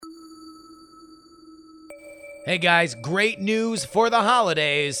Hey guys, great news for the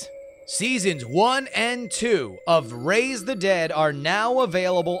holidays. Seasons 1 and 2 of Raise the Dead are now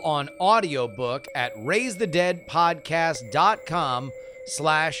available on audiobook at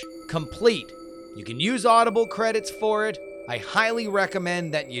raisethedeadpodcast.com/complete. You can use Audible credits for it. I highly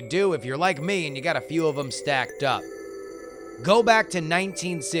recommend that you do if you're like me and you got a few of them stacked up. Go back to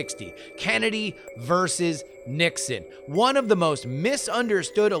 1960, Kennedy versus Nixon, one of the most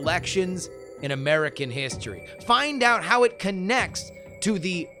misunderstood elections in American history. Find out how it connects to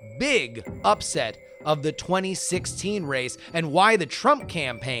the big upset of the 2016 race and why the Trump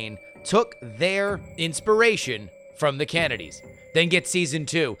campaign took their inspiration from the Kennedys. Then get season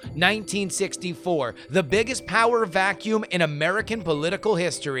 2, 1964, the biggest power vacuum in American political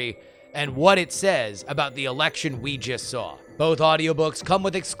history, and what it says about the election we just saw. Both audiobooks come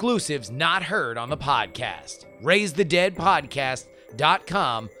with exclusives not heard on the podcast.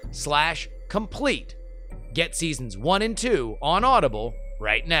 raisethedeadpodcast.com/complete. Get seasons 1 and 2 on Audible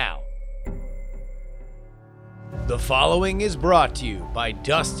right now. The following is brought to you by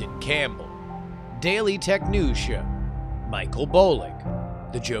Dustin Campbell, Daily Tech News Show, Michael Bolick,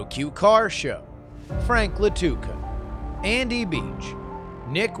 The Joe Q Carr Show, Frank Latuca, Andy Beach,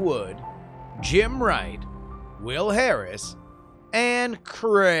 Nick Wood, Jim Wright, Will Harris, and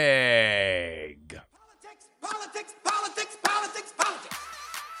Craig. Politics, politics, politics, politics.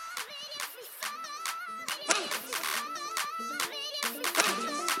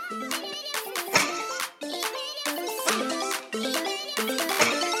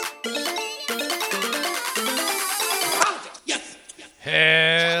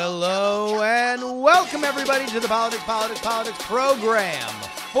 Hello and welcome everybody to the Politics program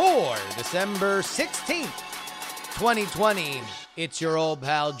for December 16th, 2020. It's your old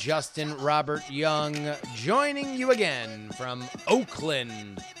pal Justin Robert Young joining you again from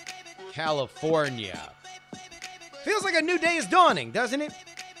Oakland, California. Feels like a new day is dawning, doesn't it?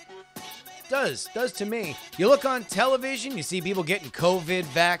 Does to me. You look on television, you see people getting COVID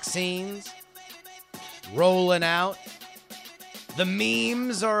vaccines, rolling out. The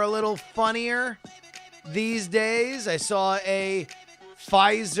memes are a little funnier these days. I saw a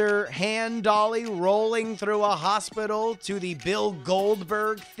Pfizer hand dolly rolling through a hospital to the Bill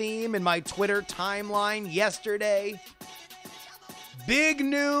Goldberg theme in my Twitter timeline yesterday. Big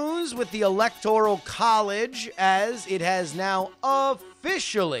news with the Electoral College, as it has now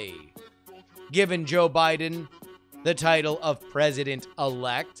officially given Joe Biden the title of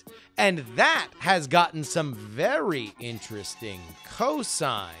president-elect. And that has gotten some very interesting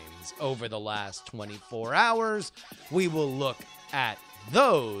cosigns over the last 24 hours. We will look at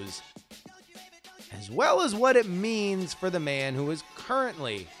those, as well as what it means for the man who is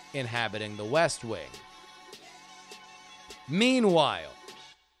currently inhabiting the West Wing. Meanwhile,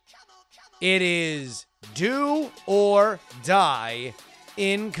 it is do or die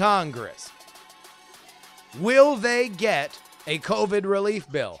in Congress. Will they get a COVID relief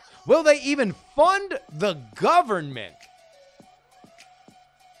bill? Will they even fund the government?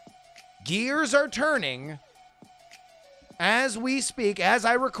 Gears are turning as we speak, as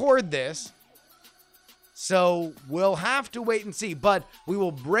I record this. So we'll have to wait and see. But we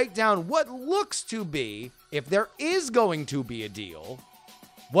will break down what looks to be, if there is going to be a deal,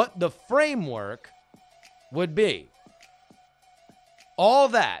 what the framework would be. All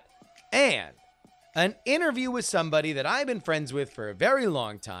that and an interview with somebody that I've been friends with for a very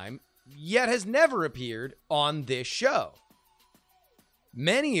long time, yet has never appeared on this show.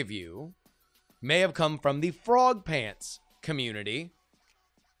 Many of you may have come from the Frog Pants community.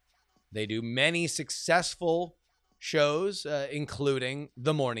 They do many successful shows, including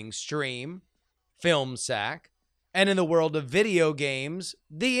The Morning Stream, FilmSack, and in the world of video games,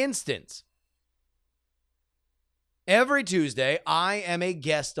 The Instance. Every Tuesday, I am a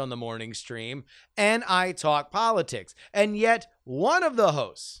guest on The Morning Stream, and I talk politics. And yet, one of the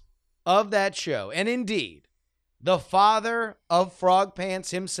hosts of that show, and indeed, the father of Frog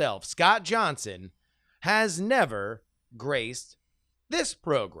Pants himself, Scott Johnson, has never graced this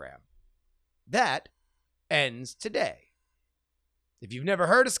program. That ends today. If you've never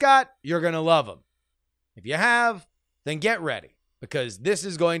heard of Scott, you're going to love him. If you have, then get ready, because this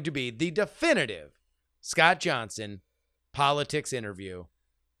is going to be the definitive Scott Johnson politics interview,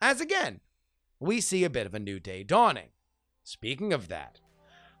 as again, we see a bit of a new day dawning. Speaking of that,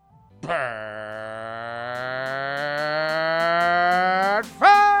 Bird First!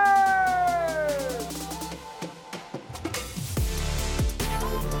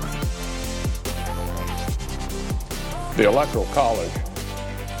 The Electoral College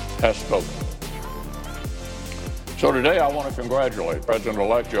has spoken. So today I want to congratulate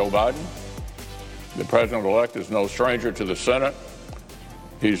President-elect Joe Biden The president-elect is no stranger to the Senate.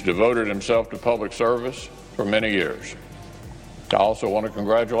 He's devoted himself to public service for many years. I also want to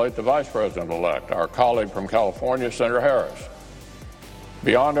congratulate the vice president-elect, our colleague from California, Senator Harris.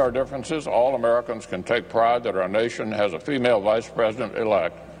 Beyond our differences, all Americans can take pride that our nation has a female vice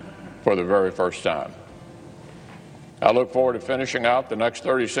president-elect for the very first time. I look forward to finishing out the next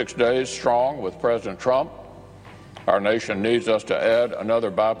 36 days strong with President Trump. Our nation needs us to add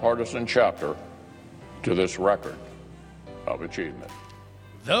another bipartisan chapter to this record of achievement.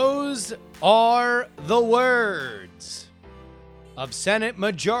 Those are the words of Senate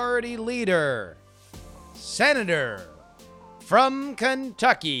Majority Leader, Senator from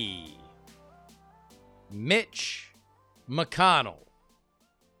Kentucky, Mitch McConnell.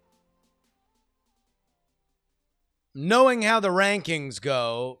 Knowing how the rankings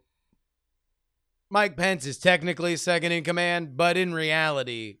go, Mike Pence is technically second in command, but in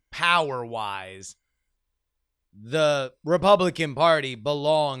reality, power-wise, the Republican Party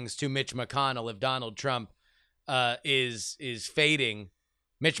belongs to Mitch McConnell if Donald Trump is fading.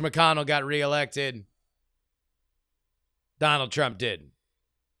 Mitch McConnell got reelected. Donald Trump didn't.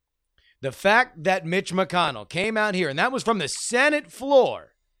 The fact that Mitch McConnell came out here, and that was from the Senate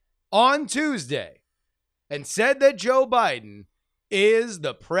floor on Tuesday, and said that Joe Biden is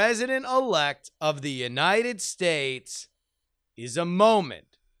the president-elect of the United States is a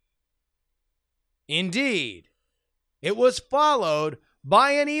moment. Indeed, it was followed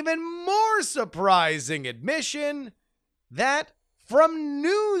by an even more surprising admission that from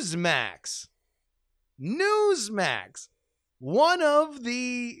Newsmax. Newsmax, one of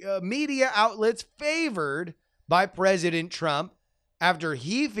the media outlets favored by President Trump after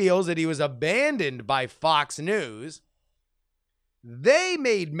he feels that he was abandoned by Fox News, they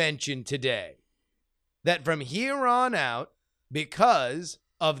made mention today that from here on out, because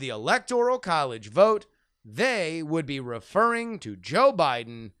of the Electoral College vote, they would be referring to Joe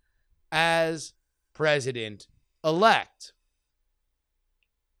Biden as president-elect.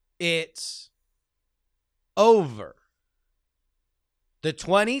 It's over. The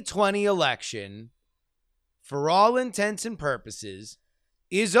 2020 election, for all intents and purposes,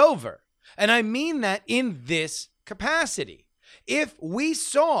 is over. And I mean that in this capacity. If we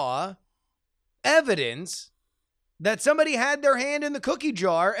saw evidence that somebody had their hand in the cookie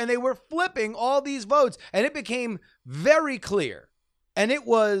jar and they were flipping all these votes, and it became very clear, and it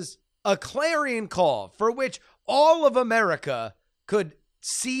was a clarion call for which all of America could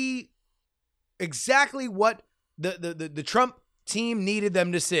see exactly what the Trump team needed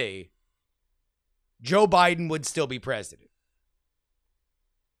them to see, Joe Biden would still be president.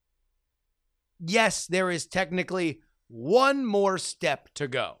 Yes, there is technically one more step to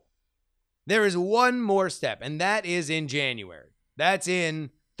go. There is one more step, and that is in January. That's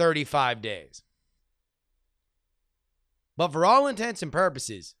in 35 days. But for all intents and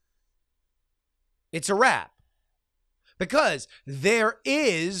purposes, it's a wrap. Because there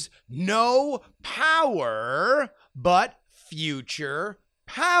is no power but future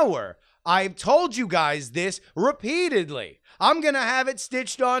power. I've told you guys this repeatedly. I'm going to have it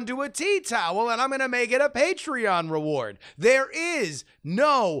stitched onto a tea towel, and I'm going to make it a Patreon reward. There is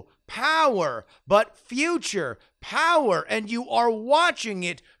no power but future power, and you are watching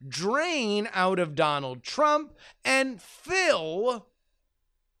it drain out of Donald Trump and fill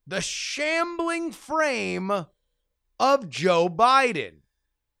the shambling frame of Joe Biden.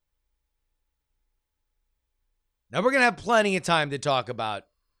 Now, we're going to have plenty of time to talk about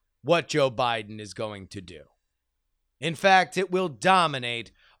what Joe Biden is going to do. In fact, it will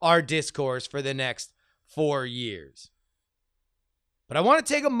dominate our discourse for the next 4 years. But I want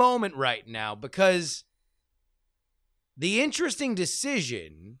to take a moment right now because the interesting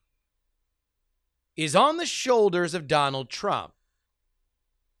decision is on the shoulders of Donald Trump,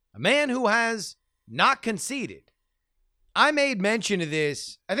 a man who has not conceded. I made mention of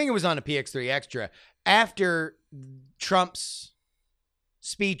this, I think it was on a PX3 Extra, after Trump's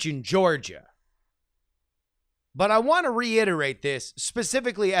speech in Georgia. But I want to reiterate this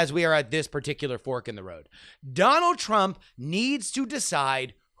specifically as we are at this particular fork in the road. Donald Trump needs to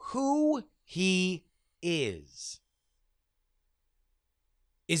decide who he is.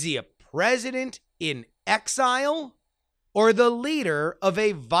 Is he a president in exile or the leader of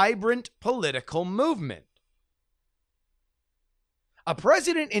a vibrant political movement? A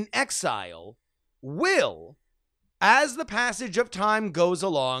president in exile will, as the passage of time goes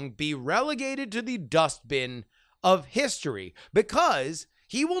along, be relegated to the dustbin of history because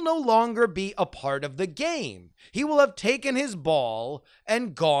he will no longer be a part of the game. He will have taken his ball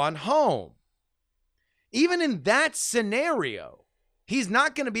and gone home. Even in that scenario, he's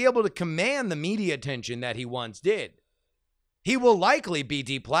not going to be able to command the media attention that he once did. He will likely be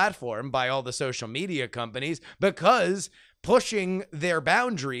deplatformed by all the social media companies because pushing their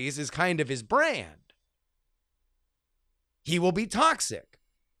boundaries is kind of his brand. He will be toxic,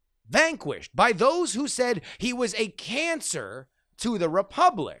 vanquished by those who said he was a cancer to the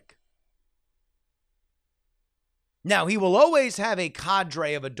republic. Now, he will always have a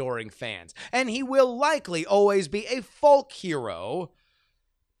cadre of adoring fans, and he will likely always be a folk hero,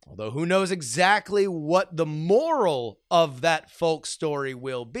 although who knows exactly what the moral of that folk story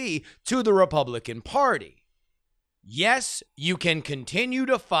will be to the Republican Party. Yes, you can continue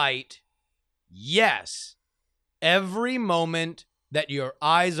to fight. Yes, every moment that your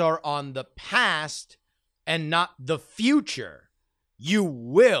eyes are on the past and not the future, you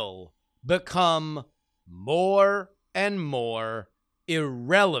will become more and more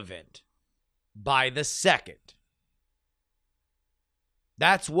irrelevant by the second.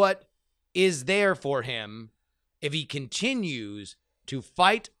 That's what is there for him if he continues to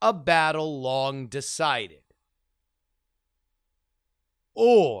fight a battle long decided.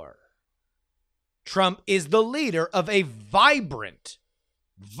 Or Trump is the leader of a vibrant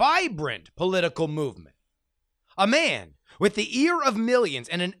political movement. A man with the ear of millions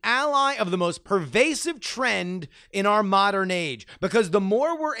and an ally of the most pervasive trend in our modern age. Because the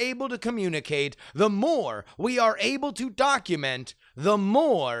more we're able to communicate, the more we are able to document, the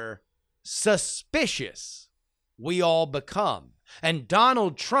more suspicious we all become. And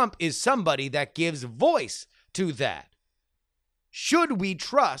Donald Trump is somebody that gives voice to that. Should we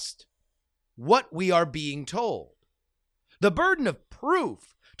trust what we are being told? The burden of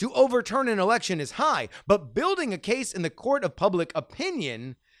proof to overturn an election is high, but building a case in the court of public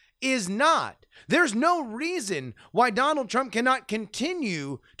opinion is not. There's no reason why Donald Trump cannot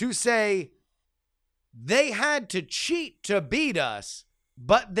continue to say they had to cheat to beat us,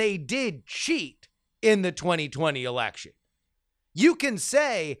 but they did cheat in the 2020 election. You can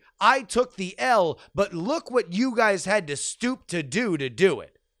say, I took the L, but look what you guys had to stoop to do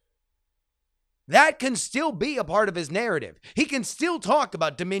it. That can still be a part of his narrative. He can still talk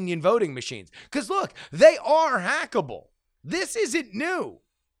about Dominion voting machines. Because look, they are hackable. This isn't new.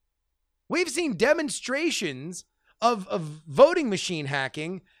 We've seen demonstrations of voting machine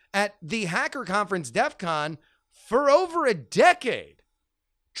hacking at the hacker conference DEF CON for over a decade.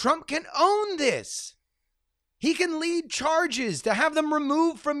 Trump can own this. He can lead charges to have them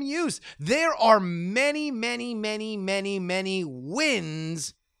removed from use. There are many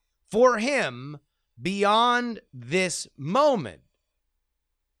wins for him beyond this moment.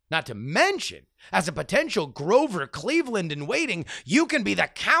 Not to mention, as a potential Grover Cleveland in waiting, you can be the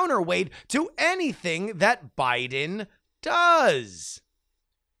counterweight to anything that Biden does.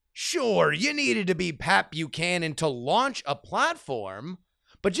 Sure, you needed to be Pat Buchanan to launch a platform,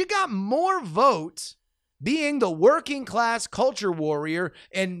 but you got more votes being the working class culture warrior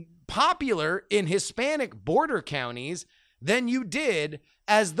and popular in Hispanic border counties than you did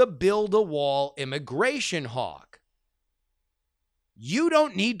as the build-a-wall immigration hawk. You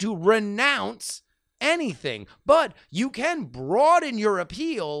don't need to renounce anything, but you can broaden your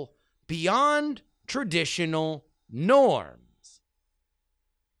appeal beyond traditional norms.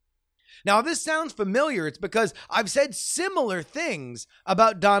 Now, if this sounds familiar, it's because I've said similar things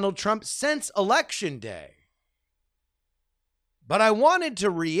about Donald Trump since Election Day. But I wanted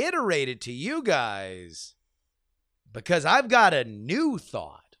to reiterate it to you guys because I've got a new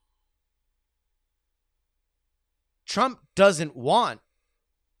thought. Trump doesn't want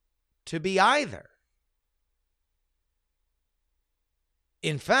to be either.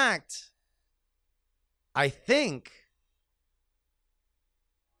 In fact, I think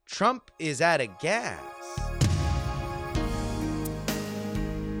Trump is at a gas.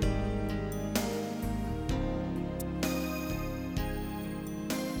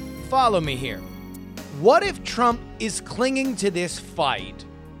 Follow me here. What if Trump is clinging to this fight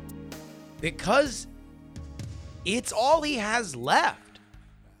because it's all he has left?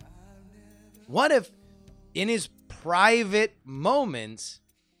 What if in his private moments,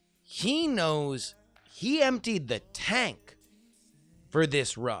 he knows he emptied the tank for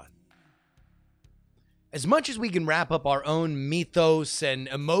this run? As much as we can wrap up our own mythos and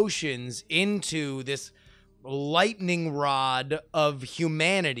emotions into this lightning rod of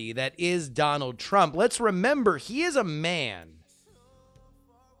humanity that is Donald Trump, let's remember he is a man,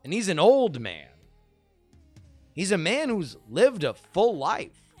 and he's an old man. He's a man who's lived a full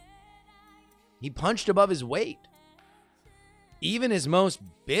life. He punched above his weight. Even his most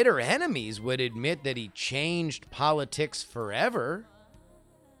bitter enemies would admit that he changed politics forever.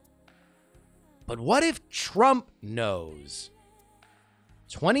 But what if Trump knows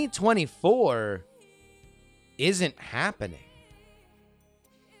 2024 isn't happening.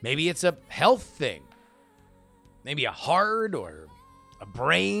 Maybe it's a health thing. Maybe a heart or a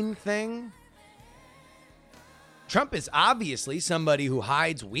brain thing. Trump is obviously somebody who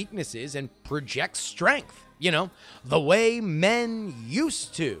hides weaknesses and projects strength, the way men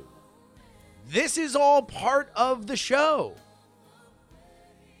used to. This is all part of the show.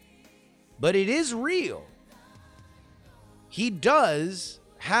 But it is real. He does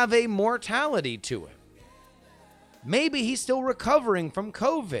have a mortality to him. Maybe he's still recovering from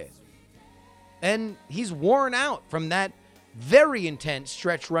COVID. And he's worn out from that very intense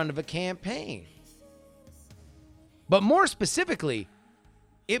stretch run of a campaign. But more specifically,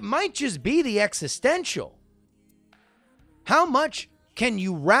 it might just be the existential. How much can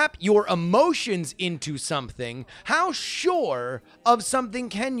you wrap your emotions into something? How sure of something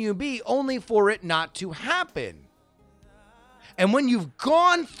can you be only for it not to happen? And when you've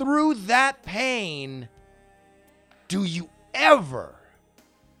gone through that pain, do you ever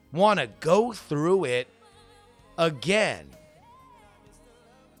want to go through it again?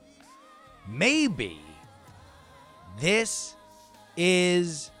 Maybe this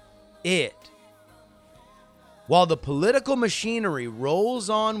is it. While the political machinery rolls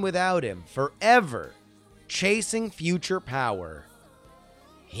on without him, forever chasing future power,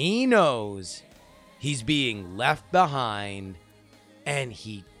 he knows he's being left behind, and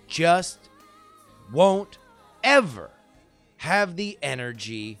he just won't ever have the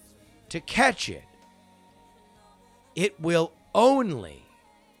energy to catch it. It will only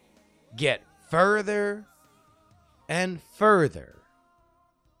get further and further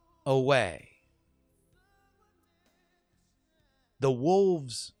away. The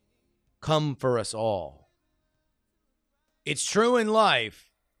wolves come for us all. It's true in life,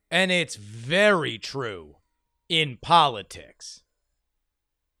 and it's very true in politics.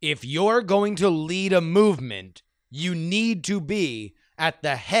 If you're going to lead a movement, you need to be at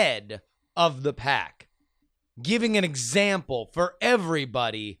the head of the pack, giving an example for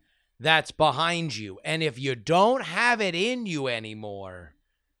everybody that's behind you. And if you don't have it in you anymore,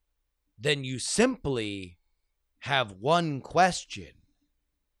 then you simply have one question.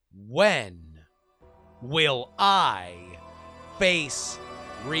 When will I face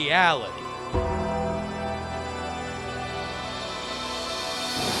reality?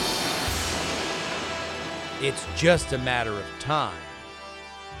 It's just a matter of time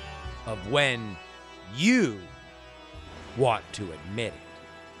of when you want to admit it.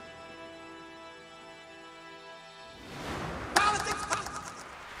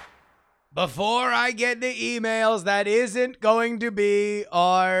 Before I get the emails, that isn't going to be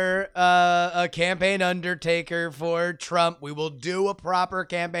our a campaign undertaker for Trump. We will do a proper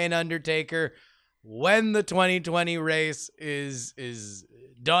campaign undertaker when the 2020 race is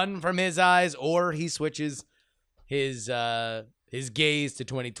done from his eyes, or he switches his gaze to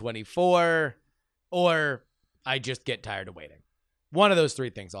 2024, or I just get tired of waiting. One of those three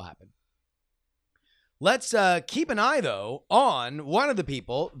things will happen. Let's keep an eye, though, on one of the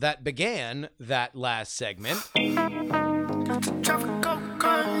people that began that last segment.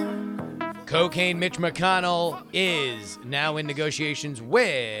 Cocaine Mitch McConnell is now in negotiations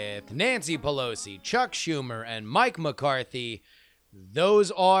with Nancy Pelosi, Chuck Schumer, and Mike McCarthy.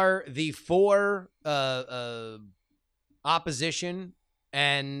 Those are the four opposition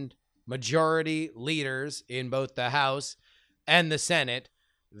and majority leaders in both the House and the Senate.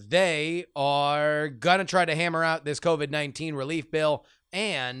 They are going to try to hammer out this COVID-19 relief bill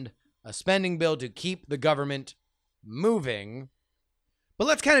and a spending bill to keep the government moving. But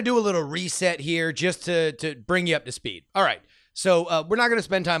let's kind of do a little reset here just to bring you up to speed. All right. So we're not going to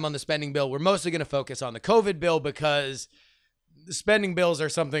spend time on the spending bill. We're mostly going to focus on the COVID bill because the spending bills are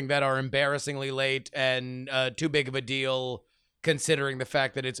something that are embarrassingly late and too big of a deal, considering the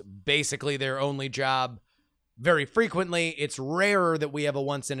fact that it's basically their only job. Very frequently, it's rarer that we have a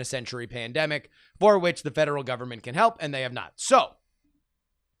once-in-a-century pandemic for which the federal government can help, and they have not. So,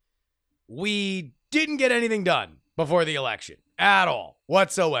 we didn't get anything done before the election at all,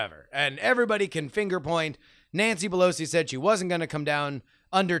 whatsoever. And everybody can finger point. Nancy Pelosi said she wasn't going to come down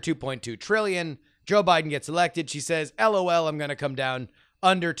under $2.2 trillion. Joe Biden gets elected. She says, LOL, I'm going to come down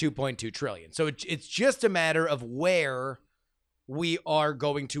under $2.2 trillion. So it's just a matter of where we are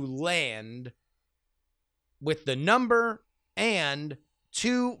going to land with the number and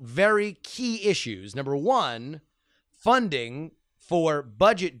two very key issues. Number one, funding for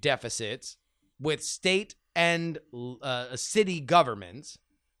budget deficits with state and city governments.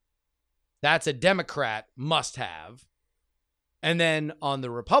 That's a Democrat must-have. And then on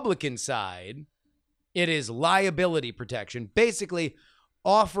the Republican side, it is liability protection. Basically,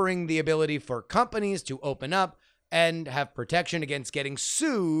 offering the ability for companies to open up and have protection against getting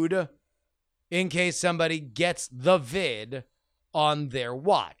sued in case somebody gets the vid on their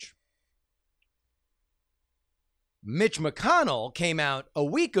watch. Mitch McConnell came out a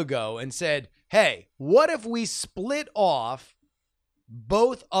week ago and said, hey, what if we split off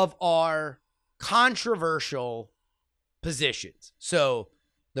both of our controversial positions? So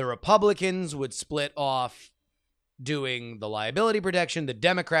the Republicans would split off doing the liability protection. The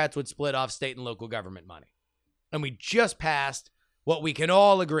Democrats would split off state and local government money. And we just passed what we can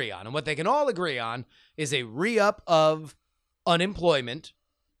all agree on. And what they can all agree on is a re-up of unemployment.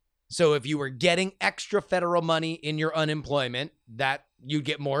 So if you were getting extra federal money in your unemployment, that you'd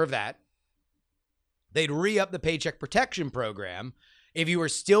get more of that. They'd re-up the Paycheck Protection Program. If you were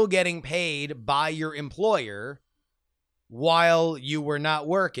still getting paid by your employer while you were not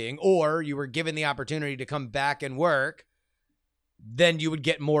working, or you were given the opportunity to come back and work, then you would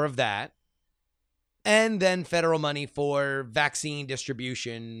get more of that. And then federal money for vaccine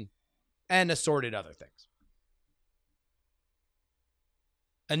distribution and assorted other things.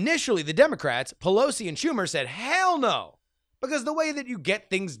 Initially, the Democrats, Pelosi and Schumer, said, hell no. Because the way that you get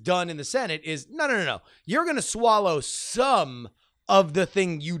things done in the Senate is, no. You're going to swallow some of the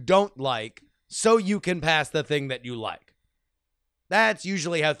thing you don't like so you can pass the thing that you like. That's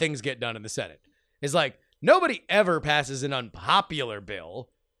usually how things get done in the Senate. It's like, nobody ever passes an unpopular bill,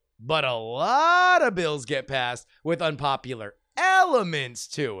 but a lot of bills get passed with unpopular elements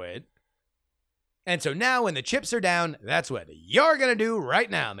to it. And so now when the chips are down, that's what you're going to do right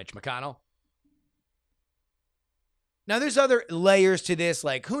now, Mitch McConnell. Now, there's other layers to this,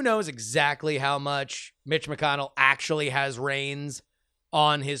 like who knows exactly how much Mitch McConnell actually has reins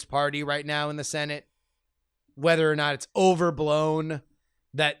on his party right now in the Senate, whether or not it's overblown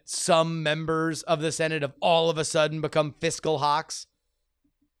that some members of the Senate have all of a sudden become fiscal hawks,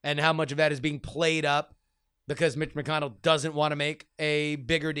 and how much of that is being played up because Mitch McConnell doesn't want to make a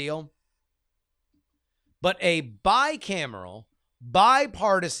bigger deal. But a bicameral,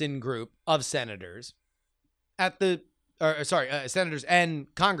 bipartisan group of senators senators and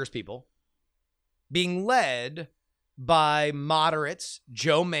congresspeople being led by moderates,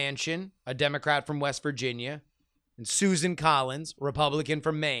 Joe Manchin, a Democrat from West Virginia, and Susan Collins, Republican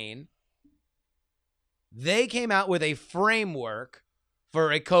from Maine. They came out with a framework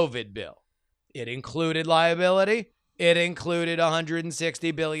for a COVID bill. It included liability. It included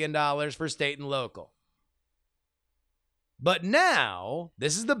 $160 billion for state and local. But now,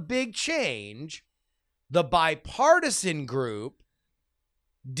 this is the big change, the bipartisan group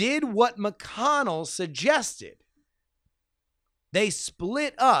did what McConnell suggested. They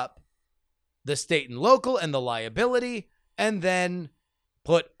split up the state and local and the liability and then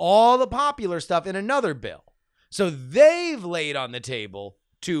put all the popular stuff in another bill. So they've laid on the table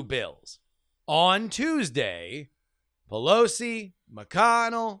two bills. On Tuesday, Pelosi,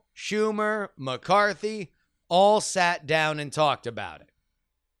 McConnell, Schumer, McCarthy all sat down and talked about it.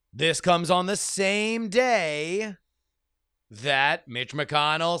 This comes on the same day that Mitch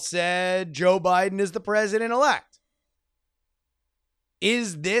McConnell said Joe Biden is the president-elect.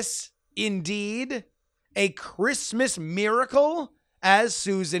 Is this indeed a Christmas miracle, as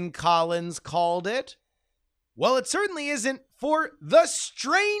Susan Collins called it? Well, it certainly isn't for the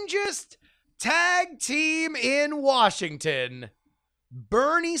strangest tag team in Washington,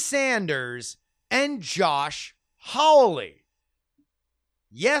 Bernie Sanders and Josh Hawley.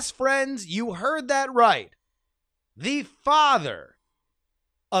 Yes, friends, you heard that right. The father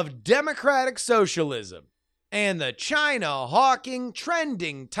of democratic socialism and the China-hawking,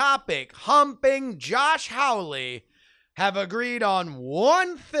 trending topic humping Josh Hawley have agreed on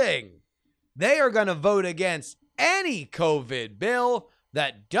one thing. They are going to vote against any COVID bill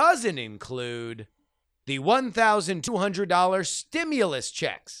that doesn't include the $1,200 stimulus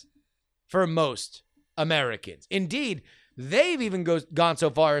checks for most Americans. Indeed, they've even gone so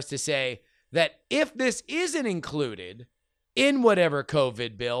far as to say that if this isn't included in whatever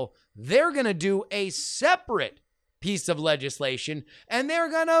COVID bill, they're going to do a separate piece of legislation and they're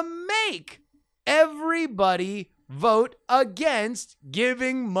going to make everybody vote against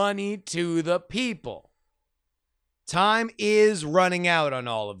giving money to the people. Time is running out on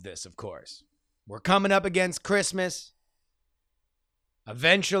all of this, of course. We're coming up against Christmas.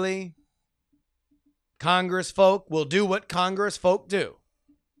 Eventually, Congress folk will do what Congress folk do.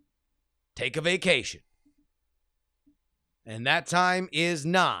 Take a vacation. And that time is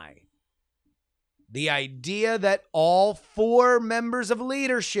nigh. The idea that all four members of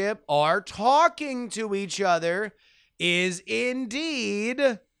leadership are talking to each other is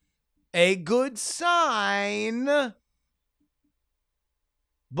indeed a good sign.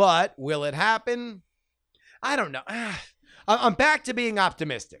 But will it happen? I don't know. I'm back to being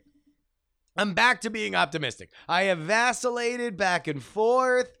optimistic. I have vacillated back and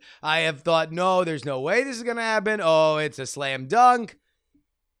forth. I have thought, no, there's no way this is going to happen. Oh, it's a slam dunk.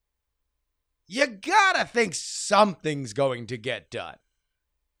 You gotta think something's going to get done.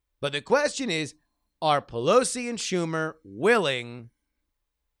 But the question is, are Pelosi and Schumer willing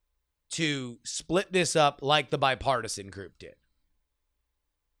to split this up like the bipartisan group did?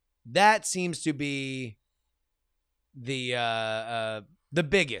 That seems to be the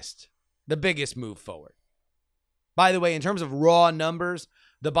biggest move forward. By the way, in terms of raw numbers,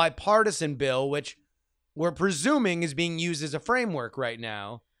 the bipartisan bill, which we're presuming is being used as a framework right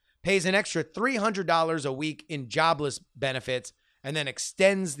now, pays an extra $300 a week in jobless benefits and then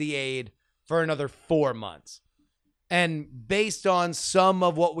extends the aid for another 4 months. And based on some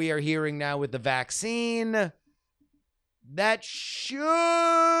of what we are hearing now with the vaccine, that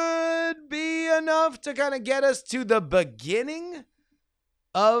should be enough to kind of get us to the beginning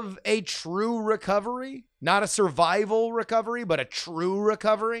of a true recovery. Not a survival recovery, but a true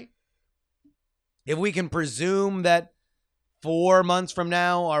recovery. If we can presume that 4 months from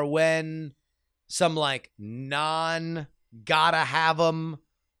now are when some like non-gotta have them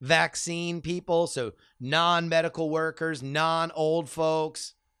vaccine people, so non-medical workers, non-old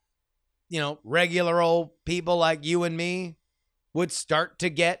folks, regular old people like you and me would start to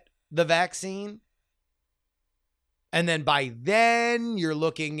get the vaccine. And then by then you're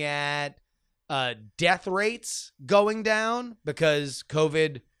looking at death rates going down because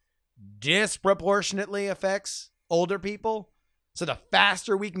COVID disproportionately affects older people. So the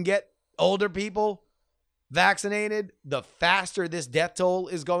faster we can get older people vaccinated, the faster this death toll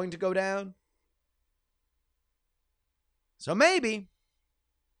is going to go down. So maybe,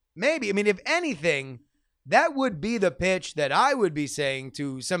 I mean, if anything, that would be the pitch that I would be saying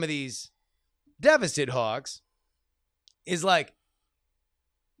to some of these deficit hawks is like,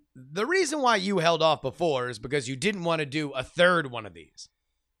 the reason why you held off before is because you didn't want to do a third one of these.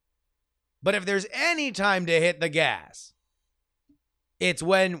 But if there's any time to hit the gas, it's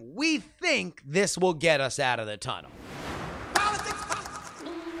when we think this will get us out of the tunnel.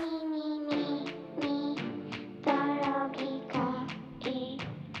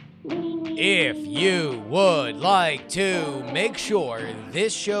 If you would like to make sure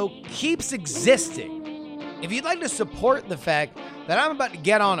this show keeps existing, if you'd like to support the fact that I'm about to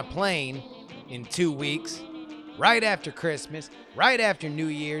get on a plane in 2 weeks, right after Christmas, right after New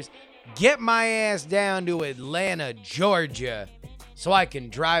Year's, get my ass down to Atlanta, Georgia, so I can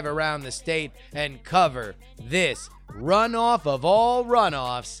drive around the state and cover this runoff of all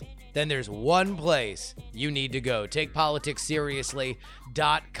runoffs, then there's one place you need to go.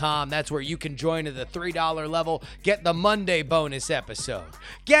 TakePoliticsSeriously.com. That's where you can join at the $3 level, get the Monday bonus episode,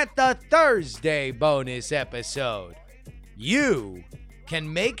 get the Thursday bonus episode. You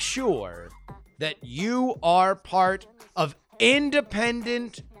can make sure that you are part of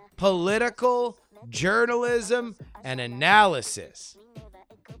independent political journalism and analysis.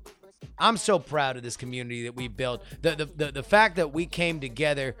 I'm so proud of this community that we built. The fact that we came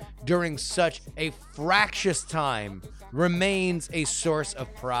together during such a fractious time remains a source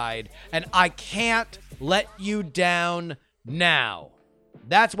of pride, and I can't let you down now.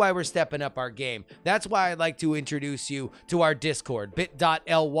 That's why we're stepping up our game. That's why I'd like to introduce you to our Discord,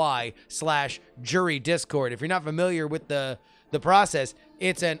 bit.ly/jury Discord. If you're not familiar with the process,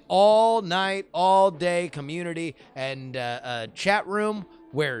 it's an all-night, all-day community and chat room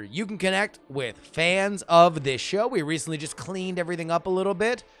where you can connect with fans of this show. We recently just cleaned everything up a little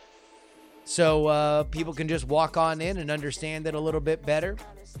bit so people can just walk on in and understand it a little bit better.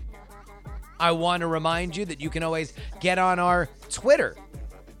 I want to remind you that you can always get on our Twitter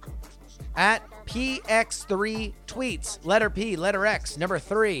at PX3Tweets, letter P, letter X, number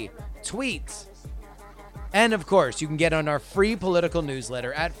 3, tweets. And, of course, you can get on our free political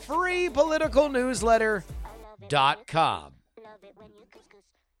newsletter at freepoliticalnewsletter.com.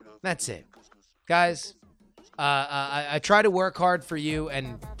 That's it. Guys, I try to work hard for you,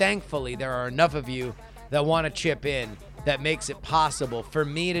 and thankfully there are enough of you that want to chip in that makes it possible for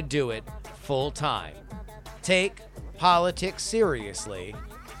me to do it full time.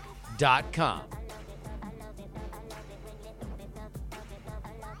 TakePoliticsSeriously.com.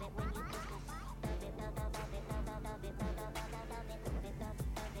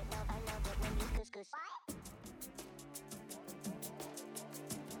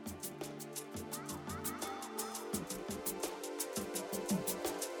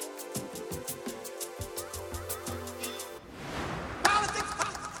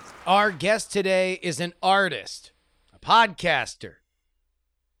 Our guest today is an artist, a podcaster,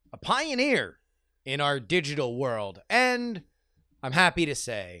 pioneer in our digital world, and I'm happy to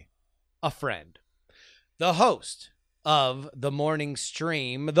say, a friend. The host of the morning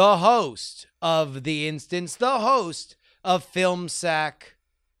stream, the host of The Instance, the host of FilmSack.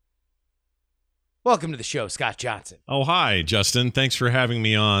 Welcome to the show, Scott Johnson. Oh, hi, Justin. Thanks for having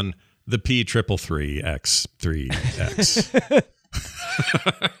me on the P333X3X.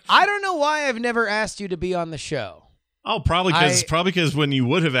 I don't know why I've never asked you to be on the show. Oh, probably because when you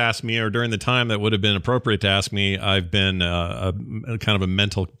would have asked me, or during the time that would have been appropriate to ask me, I've been a kind of a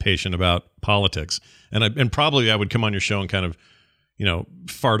mental patient about politics, and probably I would come on your show and kind of,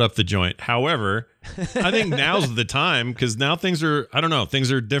 fart up the joint. However, I think now's the time, because now things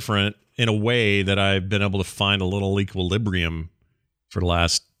are different in a way that I've been able to find a little equilibrium for the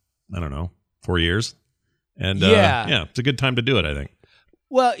last 4 years, and it's a good time to do it, I think.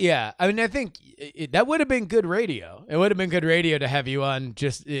 Well, yeah. I mean, I think that would have been good radio. It would have been good radio to have you on,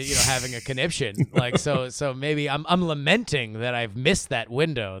 just having a conniption. Like, so maybe I'm lamenting that I've missed that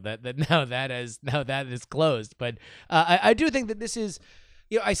window. That now that is closed. But I do think that this is,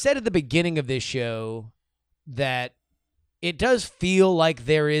 I said at the beginning of this show that it does feel like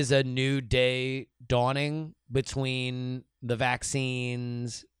there is a new day dawning between the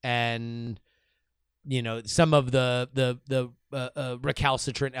vaccines and some of the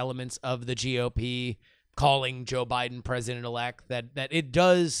recalcitrant elements of the GOP calling Joe Biden president-elect, that it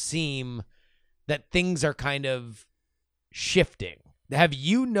does seem that things are kind of shifting. Have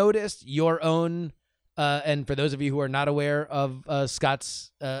you noticed your own, and for those of you who are not aware of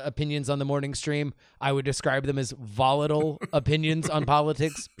Scott's opinions on the morning stream, I would describe them as volatile opinions on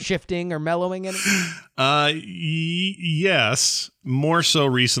politics, shifting or mellowing any? Yes, more so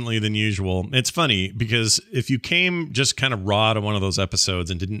recently than usual. It's funny because if you came just kind of raw to one of those episodes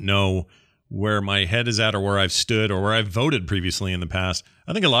and didn't know where my head is at or where I've stood or where I've voted previously in the past,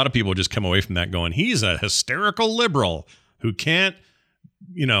 I think a lot of people just come away from that going, he's a hysterical liberal who can't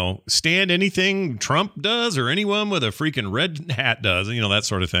stand anything Trump does or anyone with a freaking red hat does, that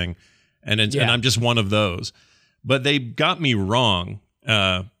sort of thing. And I'm just one of those. But they got me wrong.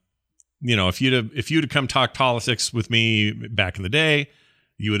 If you'd have come talk politics with me back in the day,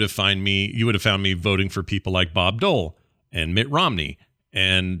 you would have found me voting for people like Bob Dole and Mitt Romney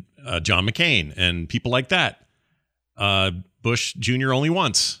and John McCain and people like that. Bush Jr. only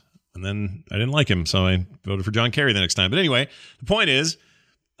once, and then I didn't like him, so I voted for John Kerry the next time. But anyway, the point is,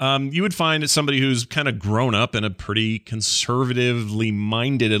 you would find somebody who's kind of grown up in a pretty conservatively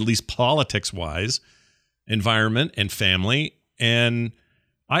minded, at least politics-wise, environment and family. And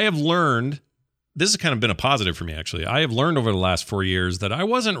I have learned, this has kind of been a positive for me, actually. I have learned over the last 4 years that I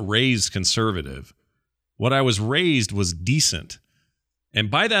wasn't raised conservative. What I was raised was decent. And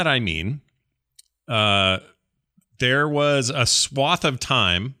by that, I mean, there was a swath of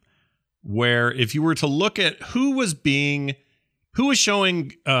time where if you were to look at who was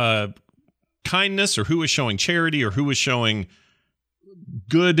showing kindness, or who was showing charity, or who was showing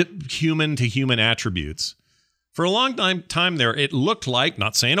good human to human attributes, for a long time there, it looked like,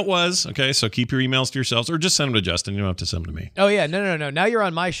 not saying it was, okay, so keep your emails to yourselves, or just send them to Justin. You don't have to send them to me. Oh, yeah, no. Now you're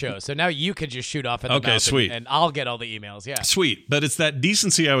on my show, so now you can just shoot off at the mouth, sweet. And I'll get all the emails, yeah. Sweet, but it's that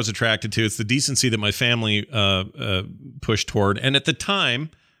decency I was attracted to. It's the decency that my family pushed toward. And at the time,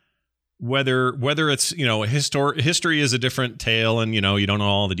 whether it's, history is a different tale, and, you don't know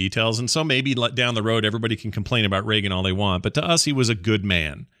all the details, and so maybe down the road, everybody can complain about Reagan all they want, but to us, he was a good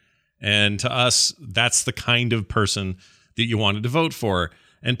man. And to us, that's the kind of person that you wanted to vote for.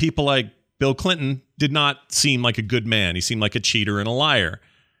 And people like Bill Clinton did not seem like a good man. He seemed like a cheater and a liar.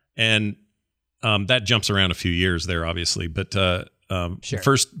 And that jumps around a few years there, obviously. But sure. The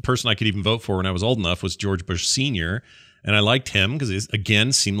first person I could even vote for when I was old enough was George Bush Sr. And I liked him because he,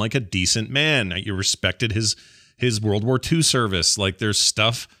 again, seemed like a decent man. You respected his World War II service. Like, there's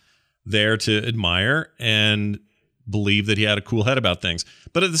stuff there to admire and believe that he had a cool head about things.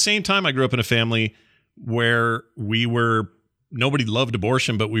 But at the same time, I grew up in a family where nobody loved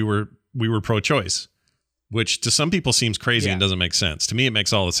abortion, but we were pro-choice, which to some people seems crazy and doesn't make sense. To me, it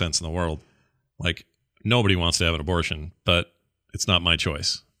makes all the sense in the world. Like, nobody wants to have an abortion, but it's not my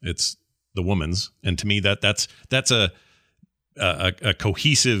choice. It's the woman's. And to me, that's a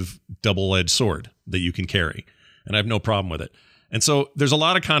cohesive double-edged sword that you can carry. And I have no problem with it. And so there's a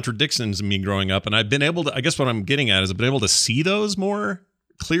lot of contradictions in me growing up, and I've been able to, I guess what I'm getting at is I've been able to see those more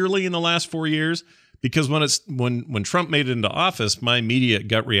clearly in the last 4 years, because when Trump made it into office, my immediate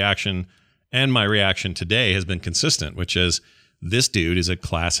gut reaction and my reaction today has been consistent, which is, this dude is a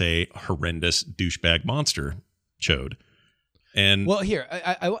class A horrendous douchebag monster chode. And well, here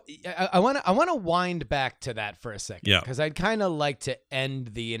I want to wind back to that for a second, Yeah. because I'd kind of like to end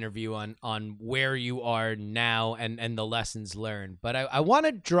the interview on where you are now and the lessons learned. But I want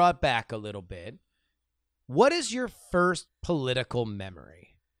to draw it back a little bit. What is your first political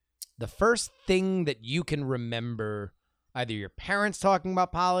memory? The first thing that you can remember, either your parents talking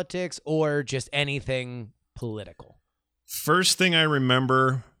about politics or just anything political. First thing I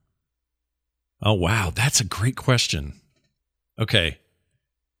remember. Oh wow, that's a great question. Okay.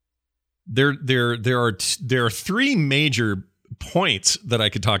 There are three major points that I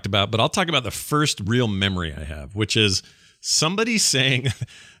could talk about, but I'll talk about the first real memory I have, which is somebody saying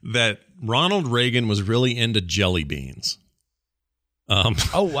that Ronald Reagan was really into jelly beans.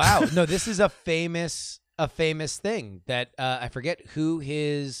 Oh wow! No, this is a famous thing that I forget who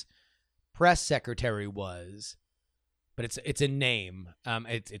his press secretary was, but it's a name.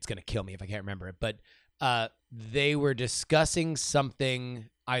 It's gonna kill me if I can't remember it. But they were discussing something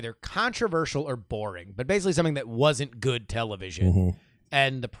either controversial or boring, but basically something that wasn't good television. Mm-hmm.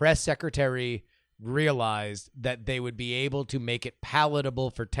 And the press secretary realized that they would be able to make it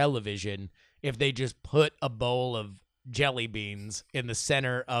palatable for television if they just put a bowl of jelly beans in the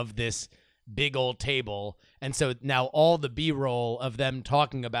center of this big old table. And so now all the B-roll of them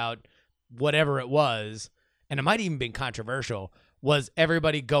talking about whatever it was, and it might even been controversial, was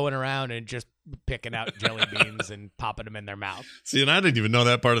everybody going around and just picking out jelly beans and popping them in their mouth. See, and I didn't even know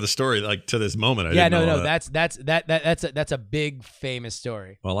that part of the story, like to this moment. I Yeah, didn't know that's a big famous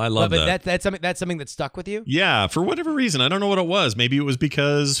story. Well, I love that. That's something that stuck with you. Yeah, for whatever reason, I don't know what it was. Maybe it was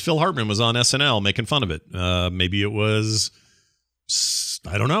because Phil Hartman was on SNL making fun of it. Maybe it was,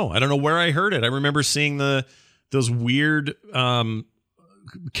 I don't know. I don't know where I heard it. I remember seeing those weird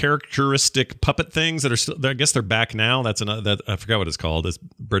characteristic puppet things that are still, I guess they're back now. That's that I forgot what it's called. This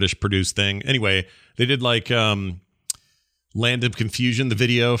British produced thing. Anyway, they did like Land of Confusion, the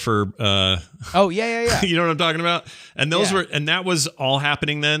video for oh yeah. You know what I'm talking about? And those were, and that was all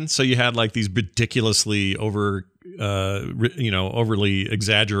happening then. So you had like these ridiculously overly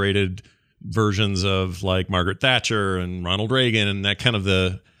exaggerated versions of like Margaret Thatcher and Ronald Reagan and that kind of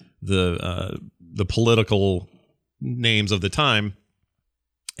the political names of the time.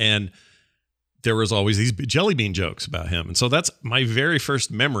 And there was always these jelly bean jokes about him. And so that's my very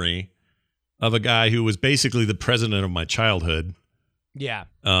first memory of a guy who was basically the president of my childhood. Yeah.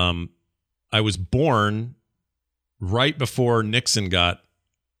 I was born right before Nixon got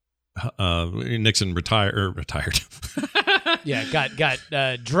retired. Yeah, got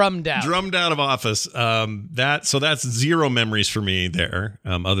drummed out. Drummed out of office. So that's zero memories for me there,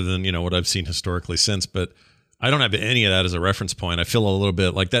 other than, what I've seen historically since. But I don't have any of that as a reference point. I feel a little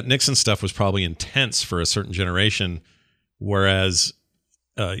bit like that Nixon stuff was probably intense for a certain generation, whereas,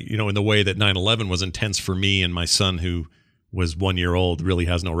 in the way that 9/11 was intense for me, and my son, who was 1 year old, really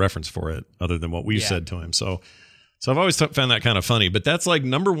has no reference for it other than what we've said to him. So I've always found that kind of funny. But that's like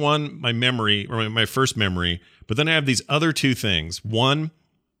number one, my memory, or my first memory. But then I have these other two things. One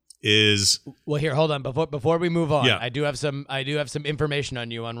is, well, here, hold on, before we move on. Yeah. I do have some information on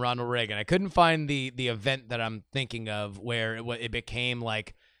you on Ronald Reagan. I couldn't find the event that I'm thinking of where it became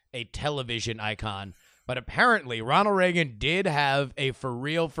like a television icon, but apparently Ronald Reagan did have a for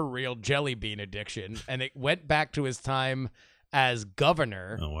real jelly bean addiction, and it went back to his time as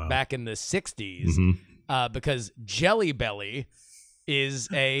governor back in the 60s, because Jelly Belly is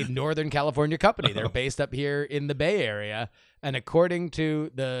a Northern California company. They're based up here in the Bay Area. And according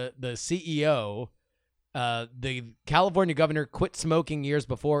to the CEO, the California governor quit smoking years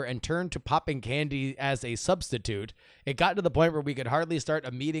before and turned to popping candy as a substitute. It got to the point where we could hardly start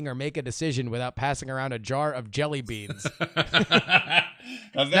a meeting or make a decision without passing around a jar of jelly beans.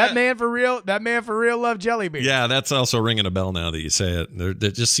 That man for real loved jelly beans. Yeah, that's also ringing a bell now that you say it.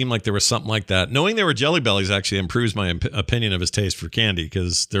 It just seemed like there was something like that. Knowing they were Jelly Bellies actually improves my opinion of his taste for candy,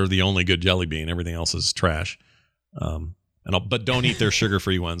 because they're the only good jelly bean. Everything else is trash. But don't eat their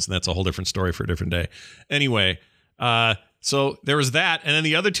sugar-free ones. And that's a whole different story for a different day. Anyway, so there was that. And then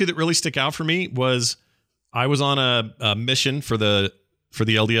the other two that really stick out for me was I was on a mission for the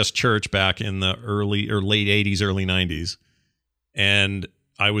LDS Church back in the early or late 80s, early 90s. And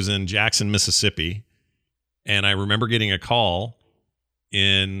I was in Jackson, Mississippi. And I remember getting a call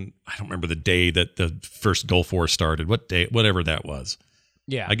I don't remember the day that the first Gulf War started, what day, whatever that was.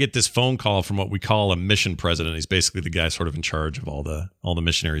 Yeah, I get this phone call from what we call a mission president. He's basically the guy sort of in charge of all the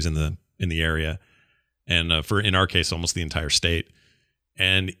missionaries in the area, and in our case, almost the entire state.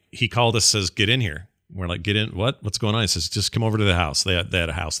 And he called us, says, "Get in here." We're like, "Get in? What? What's going on?" He says, "Just come over to the house." They had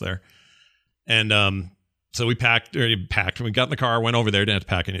a house there, and so we packed. We got in the car, went over there. Didn't have to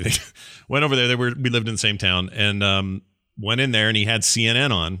pack anything. Went over there. We lived in the same town, and went in there and he had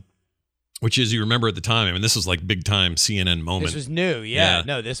CNN on, which is, you remember at the time, I mean, this was like big time CNN moment. This was new. Yeah.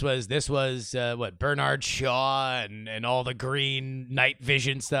 No, this was what, Bernard Shaw and all the green night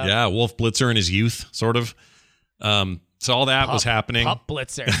vision stuff. Yeah. Wolf Blitzer in his youth, sort of. So all that was happening. Pup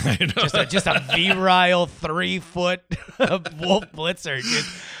Blitzer. just a virile 3-foot Wolf Blitzer just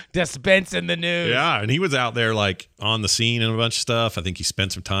dispensing the news. Yeah. And he was out there like on the scene and a bunch of stuff. I think he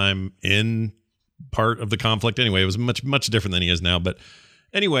spent some time in part of the conflict. Anyway, it was much, much different than he is now. But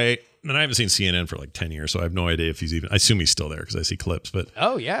anyway, and I haven't seen CNN for like 10 years, so I have no idea if he's even, I assume he's still there because I see clips, but.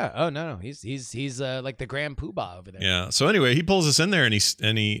 Oh yeah. Oh no. He's like the Grand Poobah over there. Yeah. So anyway, he pulls us in there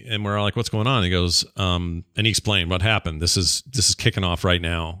and we're all like, what's going on? He goes, and he explained what happened. This is kicking off right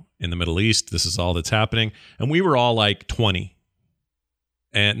now in the Middle East. This is all that's happening. And we were all like 20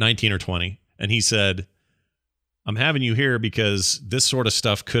 and 19 or 20. And he said, I'm having you here because this sort of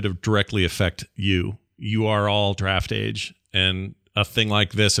stuff could have directly affect you. You are all draft age, and a thing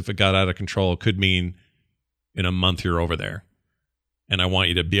like this, if it got out of control, could mean in a month you're over there. And I want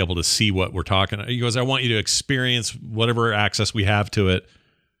you to be able to see what we're talking about. He goes, I want you to experience whatever access we have to it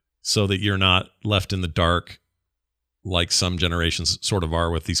so that you're not left in the dark like some generations sort of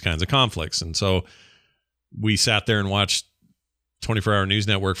are with these kinds of conflicts. And so we sat there and watched 24-hour news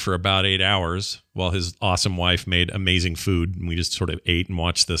network for about 8 hours while his awesome wife made amazing food. And we just sort of ate and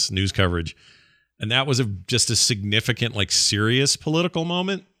watched this news coverage. And that was just a significant, like, serious political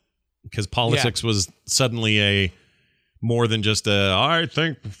moment because politics was suddenly more than just I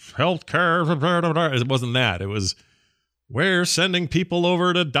think healthcare. It wasn't that. It was, we're sending people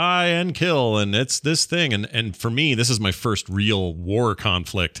over to die and kill, and it's this thing. And for me, this is my first real war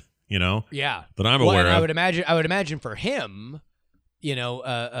conflict, you know? Yeah. That I'm aware of. I would imagine for him, you know,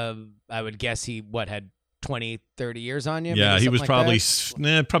 I would guess he had 20, 30 years on you? Yeah, he was probably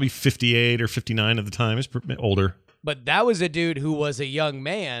 58 or 59 at the time. He's older. But that was a dude who was a young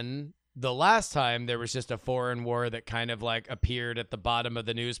man. The last time there was just a foreign war that kind of like appeared at the bottom of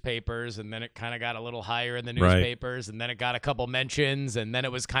the newspapers, and then it kind of got a little higher in the newspapers, and then it got a couple mentions, and then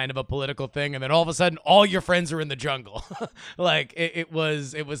it was kind of a political thing, and then all of a sudden all your friends are in the jungle. Like it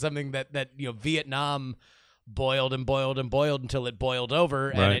was something that you know, Vietnam boiled and boiled and boiled until it boiled over,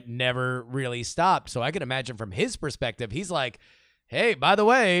 and it never really stopped. So I can imagine from his perspective, he's like, hey, by the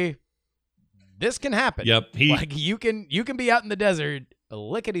way, this can happen. Yep. Like you can be out in the desert,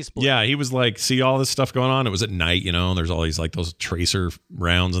 lickety split. Yeah, he was like, see all this stuff going on. It was at night, you know, and there's all these like those tracer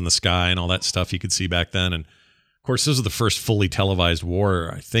rounds in the sky and all that stuff you could see back then. And of course, this was the first fully televised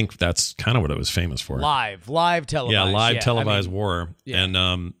war. I think that's kind of what it was famous for. Live televised. Yeah, live televised war. Yeah.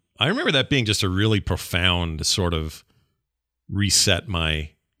 And I remember that being just a really profound sort of reset my,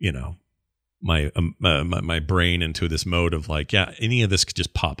 you know, my brain into this mode of like, yeah, any of this could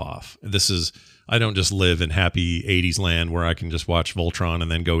just pop off. I don't just live in happy 80s land where I can just watch Voltron and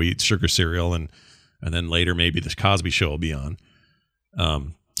then go eat sugar cereal and then later maybe the Cosby Show will be on.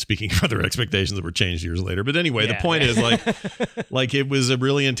 Speaking of other expectations that were changed years later. But anyway, the point is like it was a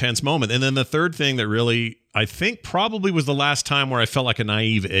really intense moment. And then the third thing that really, I think probably was the last time where I felt like a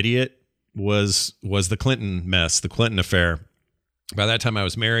naive idiot was the Clinton mess, the Clinton affair. By that time I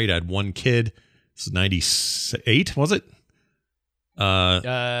was married. I had one kid. This is 98, was it?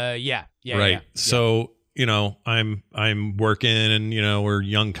 Yeah. Right. Yeah. So, you know, I'm working and, you know, we're a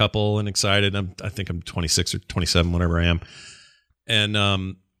young couple and excited. I think I'm 26 or 27, whatever I am. And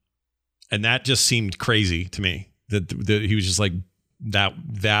that just seemed crazy to me that he was just like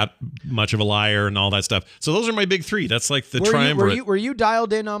that much of a liar and all that stuff. So those are my big three. That's like the triumvirate. Were you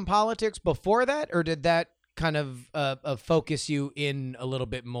dialed in on politics before that, or did that kind of focus you in a little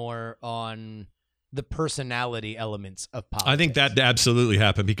bit more on the personality elements of politics? I think that absolutely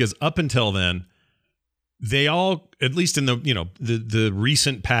happened because up until then, they all, at least in the, you know, the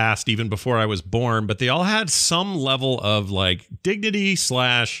recent past, even before I was born, but they all had some level of like dignity /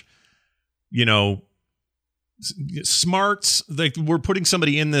 you know, smarts. Like we're putting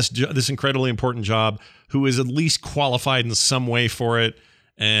somebody in this incredibly important job who is at least qualified in some way for it,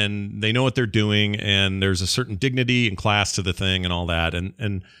 and they know what they're doing, and there's a certain dignity and class to the thing and all that.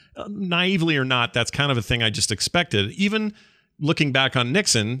 And naively or not, that's kind of a thing I just expected. Even looking back on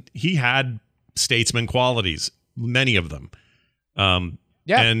Nixon, he had statesman qualities, many of them.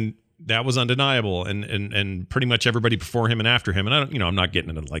 And that was undeniable. And pretty much everybody before him and after him. And I don't, you know, I'm not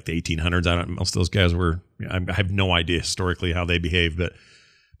getting into like the 1800s. Most of those guys were, I have no idea historically how they behaved,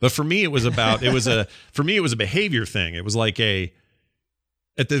 but for me, it was a behavior thing. It was like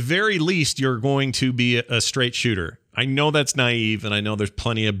at the very least, you're going to be a straight shooter. I know that's naive, and I know there's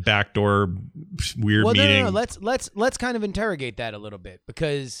plenty of backdoor weird meeting. No. Let's kind of interrogate that a little bit,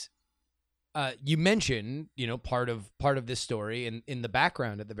 because you mentioned, part of this story, and in the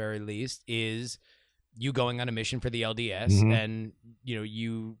background at the very least, is you going on a mission for the LDS, and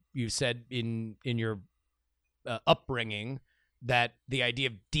you said in your upbringing that the idea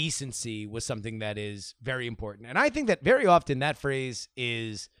of decency was something that is very important, and I think that very often that phrase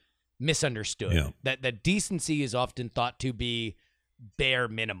is misunderstood. Yeah. That decency is often thought to be bare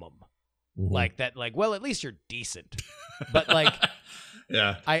minimum, like that, like, well, at least you're decent, but like.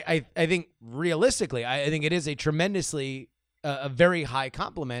 Yeah, I think realistically, I think it is a tremendously, a very high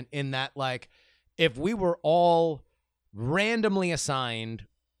compliment in that, like, if we were all randomly assigned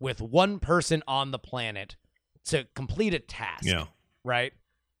with one person on the planet to complete a task, right?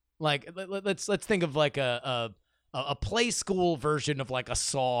 Like, let's think of like a play school version of like a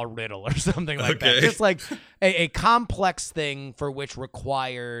Saw riddle or something like that. Just like a complex thing for which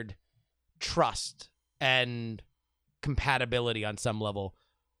required trust and compatibility on some level.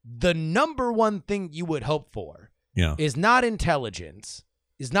 The number one thing you would hope for is not intelligence,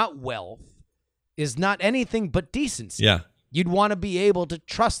 is not wealth, is not anything but decency. Yeah. You'd want to be able to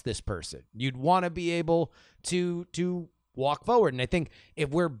trust this person. You'd want to be able to walk forward. And I think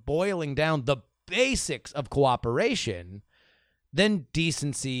if we're boiling down the basics of cooperation, then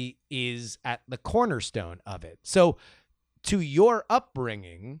decency is at the cornerstone of it. So to your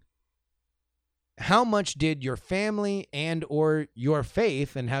upbringing, how much did your family and or your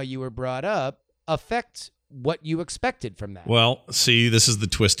faith and how you were brought up affect what you expected from that? Well, see, this is the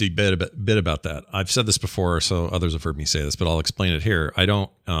twisty bit about that. I've said this before, so others have heard me say this, but I'll explain it here. I don't,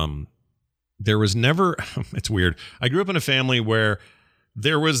 there was never, it's weird. I grew up in a family where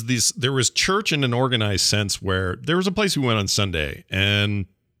there was church in an organized sense, where there was a place we went on Sunday, and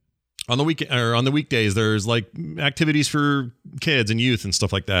on the weekdays, there's like activities for kids and youth and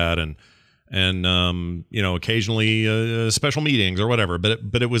stuff like that. And occasionally special meetings or whatever,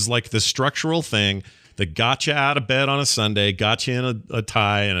 but it was like the structural thing that got you out of bed on a Sunday, got you in a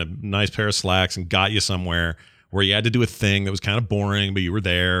tie and a nice pair of slacks, and got you somewhere where you had to do a thing that was kind of boring, but you were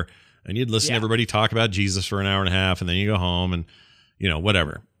there, and you'd listen to everybody talk about Jesus for an hour and a half, and then you go home and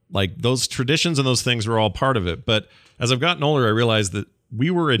whatever. Like, those traditions and those things were all part of it. But as I've gotten older, I realized that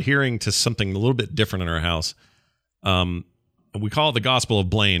we were adhering to something a little bit different in our house. We call it the gospel of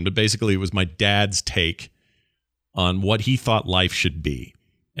Blaine, but basically it was my dad's take on what he thought life should be.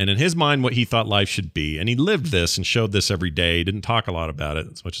 And in his mind, what he thought life should be, and he lived this and showed this every day. He didn't talk a lot about it,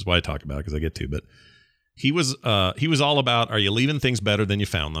 as much as why I talk about it, because I get to, but he was all about, are you leaving things better than you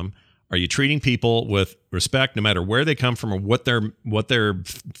found them? Are you treating people with respect, no matter where they come from or what their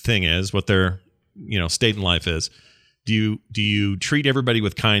thing is, what their state in life is? Do you treat everybody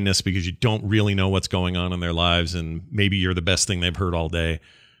with kindness because you don't really know what's going on in their lives, and maybe you're the best thing they've heard all day?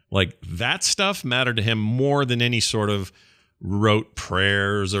 Like, that stuff mattered to him more than any sort of rote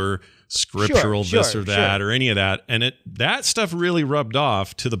prayers or scriptural this or that or any of that. And that stuff really rubbed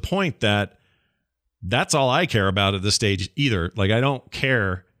off to the point that that's all I care about at this stage either. Like, I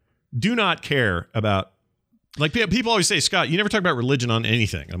do not care about, like, people always say, Scott, you never talk about religion on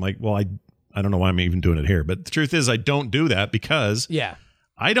anything. I'm like, well, I don't know why I'm even doing it here, but the truth is I don't do that because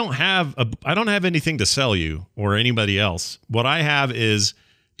I don't have anything to sell you or anybody else. What I have is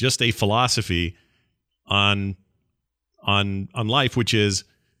just a philosophy on life, which is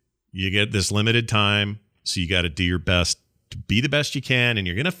you get this limited time, so you got to do your best to be the best you can, and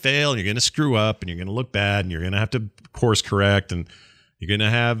you're going to fail, and you're going to screw up, and you're going to look bad, and you're going to have to course correct, and you're going to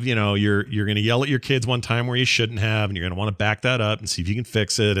have, you're going to yell at your kids one time where you shouldn't have, and you're going to want to back that up and see if you can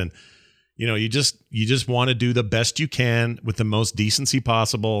fix it. And you just want to do the best you can with the most decency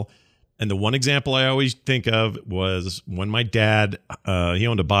possible. And the one example I always think of was when my dad, he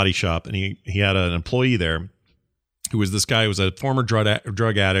owned a body shop, and he had an employee there who was this guy who was a former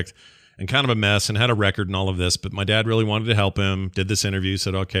drug addict and kind of a mess and had a record and all of this. But my dad really wanted to help him, did this interview,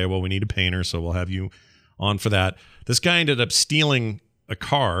 said, okay, well, we need a painter, so we'll have you on for that. This guy ended up stealing a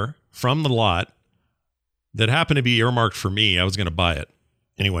car from the lot that happened to be earmarked for me. I was going to buy it.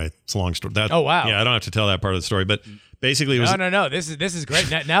 Anyway, it's a long story. Oh, wow. Yeah, I don't have to tell that part of the story, but basically it was... No. This is great.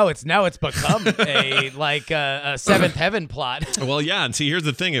 Now it's become a Seventh Heaven plot. Well, yeah, and see, here's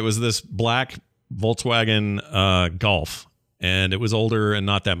the thing. It was this black Volkswagen Golf, and it was older and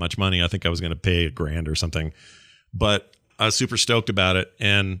not that much money. I think I was going to pay $1,000 or something, but I was super stoked about it.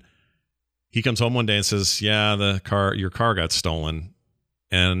 And he comes home one day and says, yeah, your car got stolen,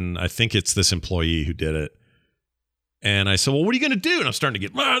 and I think it's this employee who did it. And I said, well, what are you going to do? And I'm starting to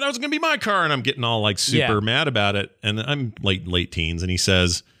get, that was going to be my car. And I'm getting all like super mad about it. And I'm late teens. And he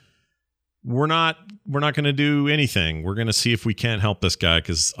says, we're not going to do anything. We're going to see if we can't help this guy,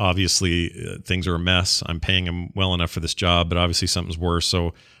 because obviously things are a mess. I'm paying him well enough for this job, but obviously something's worse.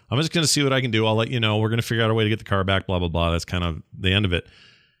 So I'm just going to see what I can do. I'll let you know. We're going to figure out a way to get the car back, blah, blah, blah. That's kind of the end of it.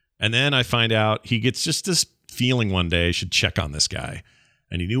 And then I find out he gets just this feeling one day I should check on this guy.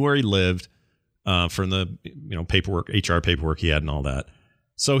 And he knew where he lived from the paperwork, HR paperwork he had and all that.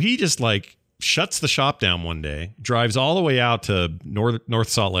 So he just like shuts the shop down one day, drives all the way out to North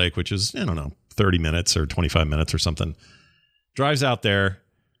Salt Lake, which is, 30 minutes or 25 minutes or something. Drives out there,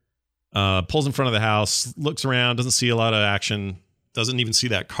 pulls in front of the house, looks around, doesn't see a lot of action, doesn't even see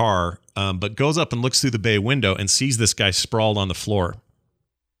that car, but goes up and looks through the bay window and sees this guy sprawled on the floor.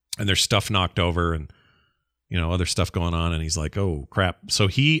 And there's stuff knocked over and, other stuff going on. And he's like, oh, crap. So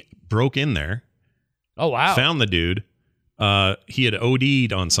he broke in there. Oh, wow. Found the dude. He had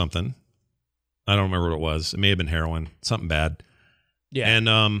OD'd on something. I don't remember what it was. It may have been heroin, something bad. Yeah.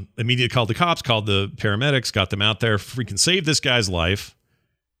 And immediately called the cops, called the paramedics, got them out there, freaking saved this guy's life,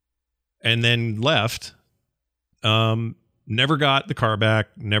 and then left. Never got the car back.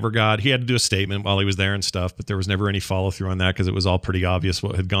 He had to do a statement while he was there and stuff, but there was never any follow through on that because it was all pretty obvious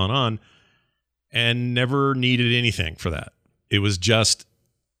what had gone on, and never needed anything for that. It was just,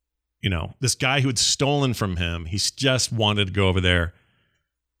 this guy who had stolen from him. He just wanted to go over there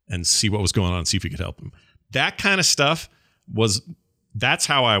and see what was going on, see if he could help him. That kind of stuff that's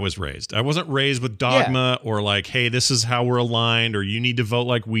how I was raised. I wasn't raised with dogma or like, hey, this is how we're aligned, or you need to vote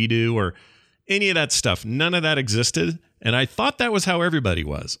like we do, or any of that stuff. None of that existed. And I thought that was how everybody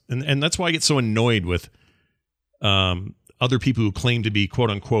was. And that's why I get so annoyed with other people who claim to be, quote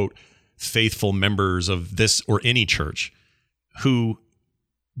unquote, faithful members of this or any church, who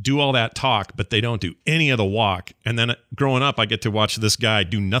do all that talk, but they don't do any of the walk. And then growing up, I get to watch this guy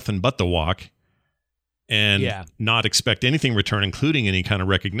do nothing but the walk and not expect anything in return, including any kind of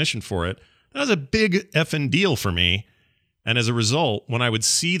recognition for it. That was a big effing deal for me. And as a result, when I would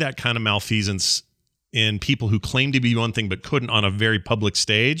see that kind of malfeasance in people who claimed to be one thing but couldn't on a very public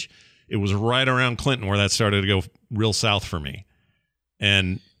stage, it was right around Clinton where that started to go real south for me.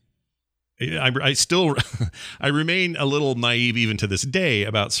 And I still I remain a little naive even to this day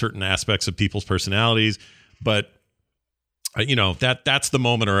about certain aspects of people's personalities, but that's the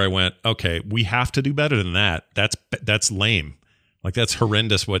moment where I went, okay, we have to do better than that. That's lame. Like, that's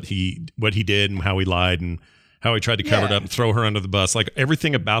horrendous what he did and how he lied and how he tried to cover it up and throw her under the bus. Like,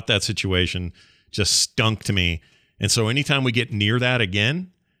 everything about that situation just stunk to me. And so anytime we get near that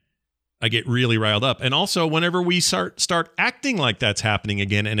again, I get really riled up. And also whenever we start acting like that's happening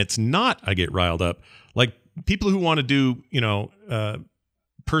again and it's not, I get riled up. Like, people who want to do,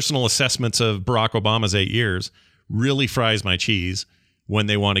 personal assessments of Barack Obama's 8 years really fries my cheese when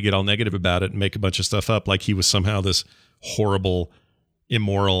they want to get all negative about it and make a bunch of stuff up like he was somehow this horrible,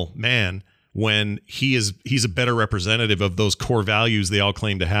 immoral man, when he's a better representative of those core values they all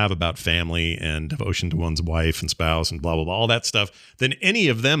claim to have about family and devotion to one's wife and spouse and blah, blah, blah, all that stuff, than any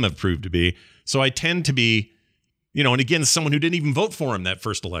of them have proved to be. So I tend to be, and again, someone who didn't even vote for him that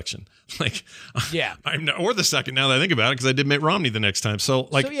first election. Like, or the second, now that I think about it, because I did Mitt Romney the next time. So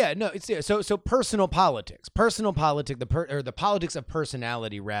personal politics, the politics of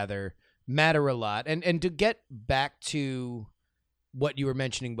personality rather matter a lot. And to get back to what you were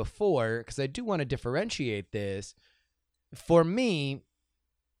mentioning before, because I do want to differentiate this. For me,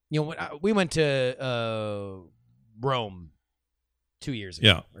 we went to Rome 2 years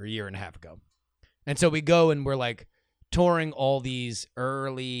ago, or a year and a half ago. And so we go and we're like touring all these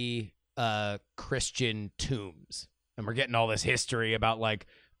early Christian tombs, and we're getting all this history about like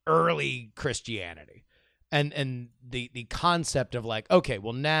early Christianity. And the concept of like, okay,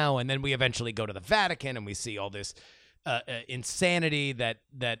 well now, and then we eventually go to the Vatican and we see all this insanity that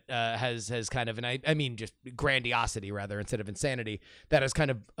has kind of, and I mean just grandiosity rather instead of insanity, that has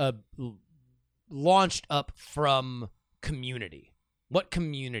kind of launched up from community, what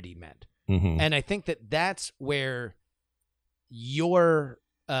community meant. Mm-hmm. And I think that's where your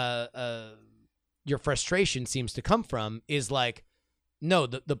frustration seems to come from, is like, no,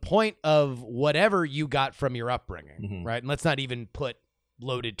 the point of whatever you got from your upbringing, mm-hmm. right? And let's not even put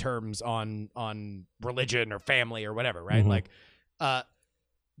loaded terms on religion or family or whatever, right? Mm-hmm. Like,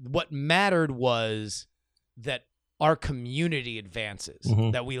 what mattered was that our community advances,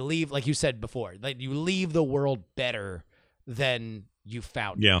 mm-hmm. that we leave, like you said before, like you leave the world better than you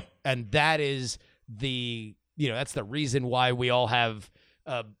found it. And that is that's the reason why we all have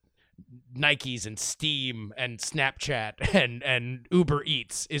Nikes and Steam and Snapchat and Uber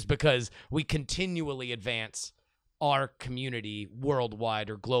Eats, is because we continually advance our community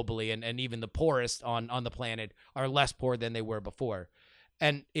worldwide or globally, and even the poorest on the planet are less poor than they were before.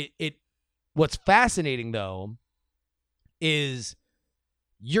 And it what's fascinating though is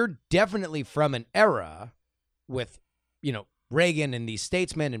you're definitely from an era with Reagan and these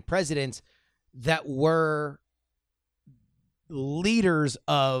statesmen and presidents that were leaders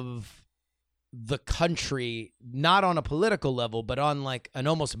of the country, not on a political level, but on like an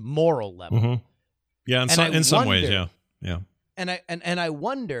almost moral level. Mm-hmm. Yeah, in some ways, yeah. And I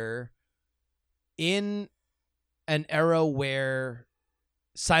wonder, in an era where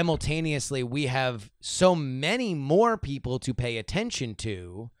simultaneously we have so many more people to pay attention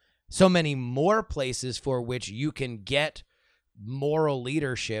to, so many more places for which you can get moral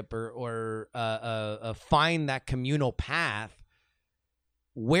leadership or find that communal path,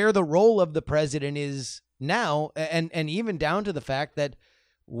 where the role of the president is now, and even down to the fact that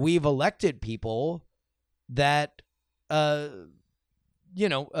we've elected people that, a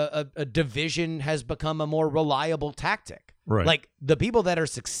division has become a more reliable tactic. Right. Like, the people that are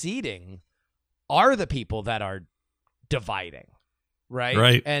succeeding are the people that are dividing. Right.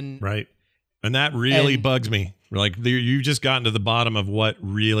 Right. And that really bugs me. Like, you just gotten to the bottom of what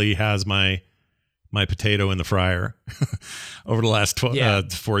really has my potato in the fryer over the last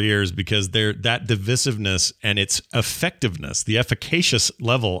 4 years, because that divisiveness and its effectiveness, the efficacious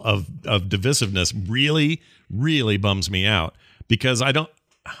level of divisiveness really, really bums me out, because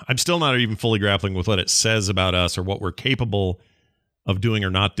I'm still not even fully grappling with what it says about us or what we're capable of doing or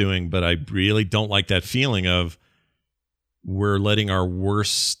not doing. But I really don't like that feeling of we're letting our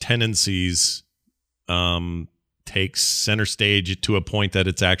worst tendencies take center stage to a point that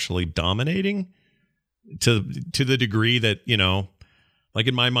it's actually dominating to the degree that, like,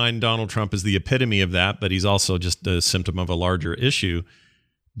 in my mind, Donald Trump is the epitome of that, but he's also just a symptom of a larger issue.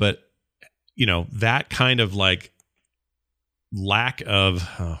 But, that kind of like lack of,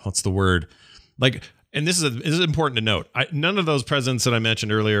 what's the word? Like, and this is important to note. None of those presidents that I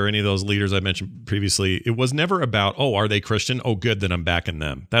mentioned earlier, or any of those leaders I mentioned previously, it was never about, oh, are they Christian? Oh, good, then I'm backing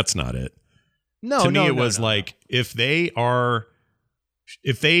them. That's not it. No, to me, it was like, if they,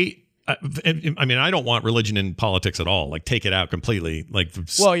 I mean, I don't want religion in politics at all. Like, take it out completely. Like,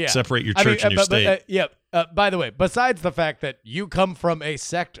 separate your church and your state. By the way, besides the fact that you come from a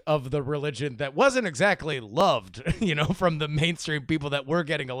sect of the religion that wasn't exactly loved, from the mainstream people that were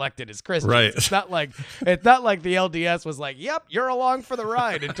getting elected as Christians. Right. It's not like the LDS was like, yep, you're along for the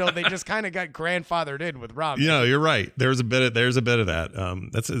ride, until they just kind of got grandfathered in with Romney. You're right. There's a bit of that.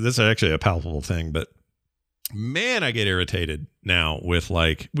 That's actually a palpable thing, but man, I get irritated now with,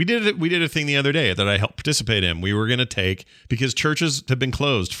 like, we did a thing the other day that I helped participate in. We were going to take, because churches have been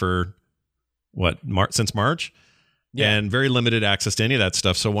closed for since March, and very limited access to any of that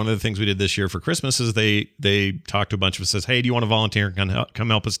stuff. So one of the things we did this year for Christmas is they talked to a bunch of us, says, hey, do you want to volunteer and come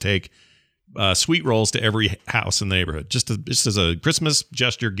help us take sweet rolls to every house in the neighborhood, just as a Christmas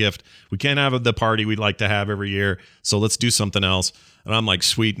gesture gift. We can't have the party we'd like to have every year, so let's do something else. And I'm like,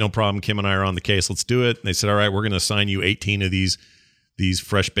 sweet, no problem. Kim and I are on the case. Let's do it. And they said, all right, we're going to assign you 18 of these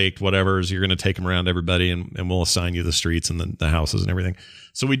fresh baked whatevers. You're going to take them around everybody, and we'll assign you the streets and the houses and everything.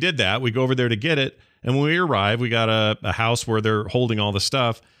 So we did that. We go over there to get it. And when we arrive, we got a house where they're holding all the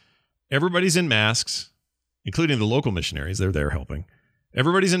stuff. Everybody's in masks, including the local missionaries. They're there helping.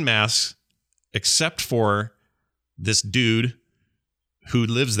 Everybody's in masks except for this dude who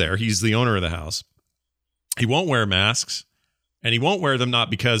lives there. He's the owner of the house. He won't wear masks. And he won't wear them not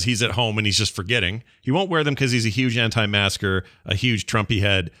because he's at home and he's just forgetting. He won't wear them because he's a huge anti-masker, a huge Trumpy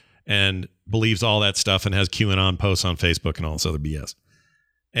head, and believes all that stuff and has QAnon posts on Facebook and all this other BS.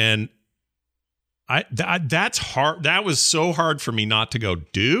 And that's hard. That was so hard for me not to go,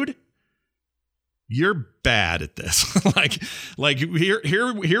 dude, you're bad at this. like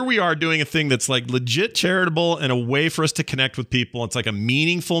here we are doing a thing that's like legit charitable and a way for us to connect with people. It's like a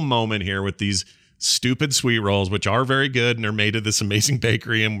meaningful moment here with these stupid sweet rolls, which are very good, and they're made at this amazing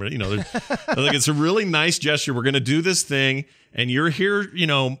bakery, and like, it's a really nice gesture. We're going to do this thing, and you're here,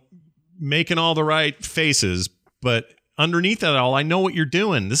 making all the right faces, but underneath that all, I know what you're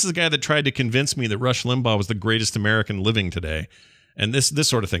doing. This is a guy that tried to convince me that Rush Limbaugh was the greatest American living today, and this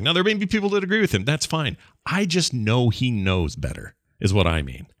sort of thing. Now, there may be people that agree with him. That's fine. I just know he knows better, is what I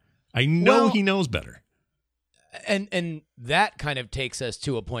mean. I know he knows better. And that kind of takes us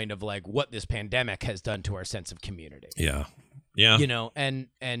to a point of, like, what this pandemic has done to our sense of community. Yeah.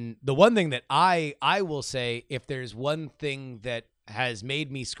 And the one thing that I will say, if there's one thing that has made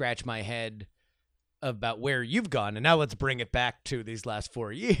me scratch my head about where you've gone, and now let's bring it back to these last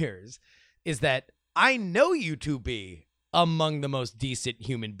 4 years, is that I know you to be among the most decent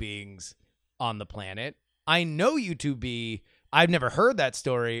human beings on the planet. I know you to be. I've never heard that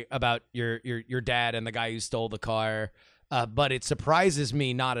story about your dad and the guy who stole the car, but it surprises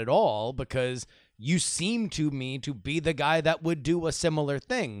me not at all, because you seem to me to be the guy that would do a similar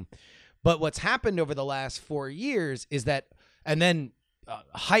thing. But what's happened over the last 4 years is that and then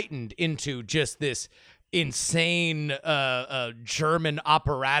heightened into just this insane German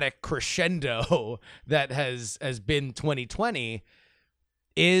operatic crescendo that has been 2020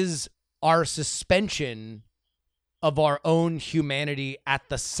 is our suspension of our own humanity at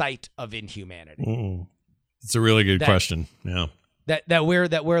the site of inhumanity. It's a really good question. Yeah. That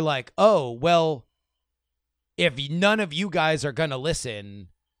we're like, oh, well, if none of you guys are going to listen,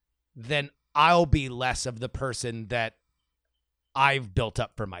 then I'll be less of the person that I've built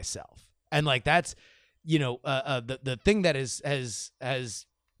up for myself. And like, that's, the thing that has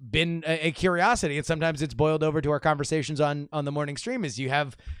been a curiosity, and sometimes it's boiled over to our conversations on the morning stream, is you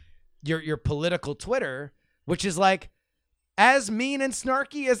have your political Twitter, which is like as mean and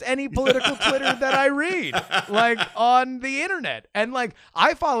snarky as any political Twitter that I read, like on the internet. And like,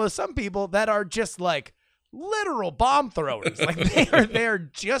 I follow some people that are just like literal bomb throwers. Like they're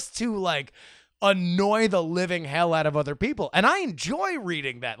just to like annoy the living hell out of other people. And I enjoy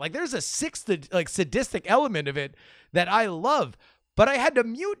reading that. Like there's a sadistic element of it that I love. But I had to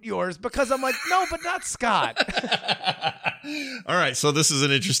mute yours because I'm like, no, but not Scott. All right, so this is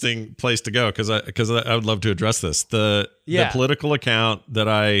an interesting place to go because I would love to address this. The political account that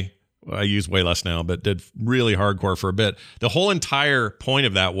I use way less now, but did really hardcore for a bit. The whole entire point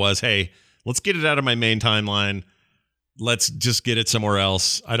of that was, hey, let's get it out of my main timeline. Let's just get it somewhere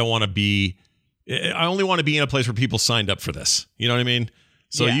else. I only want to be in a place where people signed up for this. You know what I mean?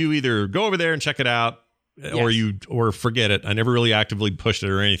 So you either go over there and check it out, or forget it. I never really actively pushed it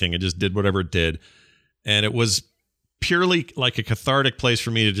or anything. It just did whatever it did. And it was purely like a cathartic place for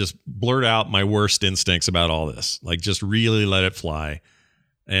me to just blurt out my worst instincts about all this. Like just really let it fly.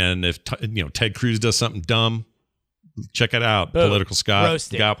 And if Ted Cruz does something dumb, check it out. Boom. Political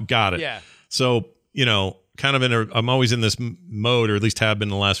Scott got it. Yeah. So, kind of I'm always in this mode, or at least have been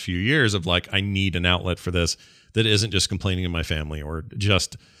the last few years, of like, I need an outlet for this that isn't just complaining to my family or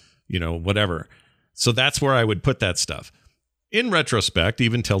just, whatever. So that's where I would put that stuff. In retrospect,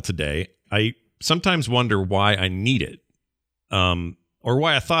 even till today, I sometimes wonder why I need it, or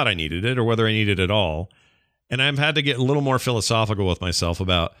why I thought I needed it, or whether I need it at all. And I've had to get a little more philosophical with myself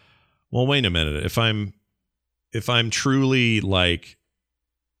about, well, wait a minute. If I'm truly like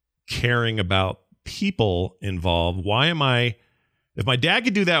caring about people involved, why am I? If my dad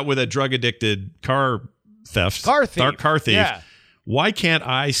could do that with a drug addicted car thief. Yeah. Why can't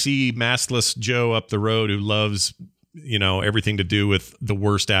I see maskless Joe up the road who loves, everything to do with the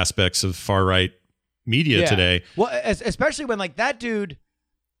worst aspects of far right media today? Well, especially when like that dude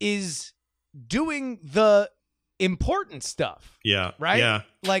is doing the important stuff. Yeah. Right? Yeah.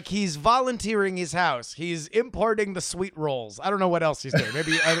 Like he's volunteering his house. He's importing the sweet rolls. I don't know what else he's doing.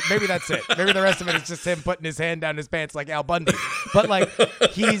 Maybe that's it. Maybe the rest of it is just him putting his hand down his pants like Al Bundy. But like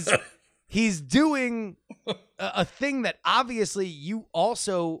he's doing a thing that obviously you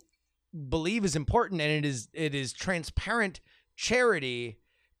also believe is important, and it is transparent charity.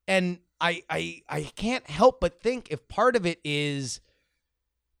 And I can't help but think if part of it is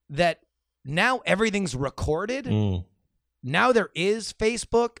that now everything's recorded. Now there is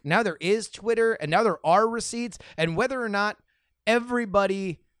Facebook, now there is Twitter, and now there are receipts. And whether or not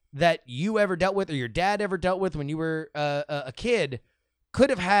everybody that you ever dealt with or your dad ever dealt with when you were a kid could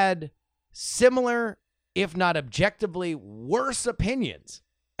have had similar, if not objectively worse opinions,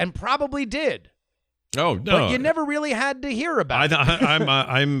 and probably did. Oh, no. But you never really had to hear about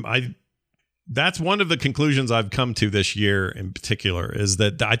it. That's one of the conclusions I've come to this year in particular, is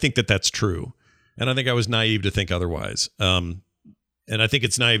that I think that that's true. And I think I was naive to think otherwise. And I think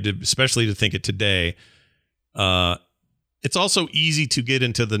it's naive especially to think it today. It's also easy to get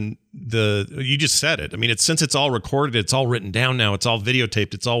into the you just said it. I mean, since it's all recorded, it's all written down now, it's all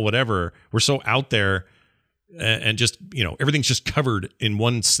videotaped, it's all whatever. We're so out there, and just, everything's just covered in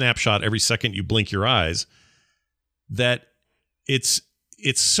one snapshot every second you blink your eyes, that it's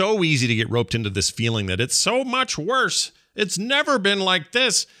so easy to get roped into this feeling that it's so much worse. It's never been like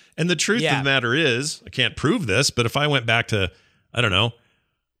this. And the truth of the matter is, I can't prove this, but if I went back to, I don't know,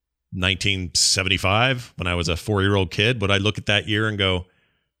 1975, when I was a 4-year-old kid, would I look at that year and go,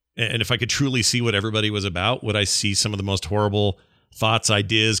 and if I could truly see what everybody was about, would I see some of the most horrible thoughts,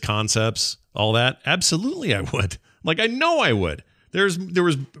 ideas, concepts, all that? Absolutely, I would. Like, I know I would. There was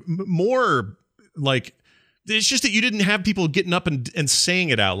more, like, it's just that you didn't have people getting up and saying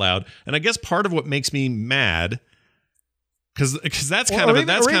it out loud. And I guess part of what makes me mad, because that's kind of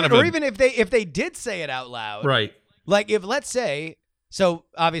even if they did say it out loud, right? Like if, let's say, so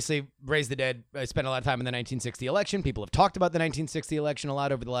obviously Raise the Dead, I spent a lot of time in the 1960 election. People have talked about the 1960 election a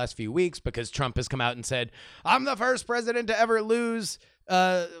lot over the last few weeks because Trump has come out and said, I'm the first president to ever lose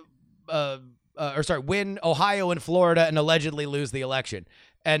win Ohio and Florida and allegedly lose the election.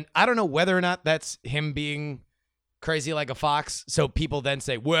 And I don't know whether or not that's him being crazy like a fox. So people then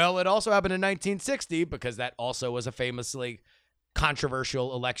say, well, it also happened in 1960 because that also was a famously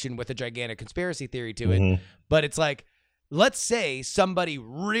controversial election with a gigantic conspiracy theory to it. But it's like, let's say somebody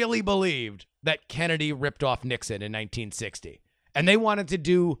really believed that Kennedy ripped off Nixon in 1960 and they wanted to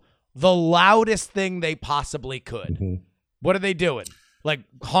do the loudest thing they possibly could. What are they doing? Like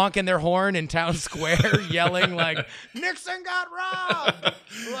honking their horn in town square, yelling like Nixon got robbed,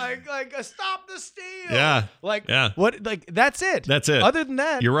 like stop the steal. Yeah, what? Like that's it. That's it. Other than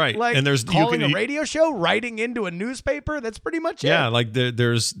that, you're right. Like and there's calling a radio show, writing into a newspaper. That's pretty much it. Yeah, like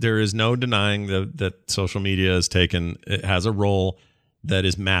there is no denying that social media it has a role that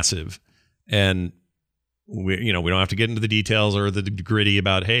is massive, and we don't have to get into the details or the gritty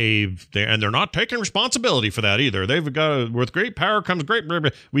about, hey, they're not taking responsibility for that either. They've got with great power comes great.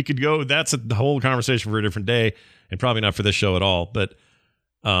 We could go. That's a whole conversation for a different day, and probably not for this show at all. But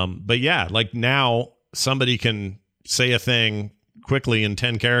yeah, like now somebody can say a thing quickly in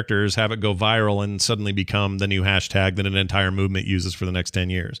 10 characters, have it go viral, and suddenly become the new hashtag that an entire movement uses for the next 10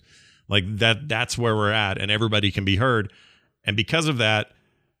 years. Like that's where we're at, and everybody can be heard. And because of that,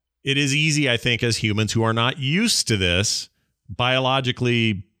 it is easy, I think, as humans who are not used to this,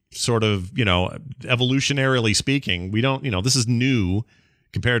 biologically, sort of, evolutionarily speaking, we don't, this is new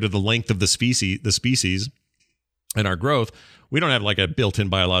compared to the length of the species and our growth. We don't have like a built-in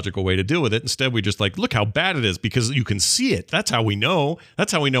biological way to deal with it. Instead, we just like, look how bad it is because you can see it. That's how we know.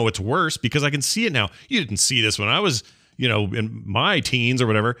 That's how we know it's worse because I can see it now. You didn't see this when I was, in my teens or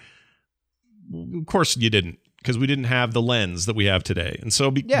whatever. Of course you didn't. Because we didn't have the lens that we have today. And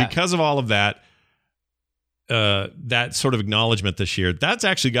so because of all of that, that sort of acknowledgement this year, that's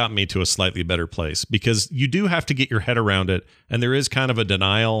actually got me to a slightly better place because you do have to get your head around it. And there is kind of a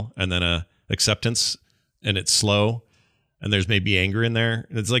denial and then a acceptance, and it's slow. And there's maybe anger in there.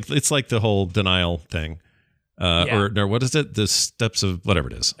 It's like the whole denial thing. Or what is it? The steps of whatever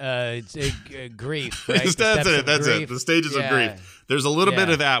it is. It's grief, right? That's it. The stages of grief. There's a little bit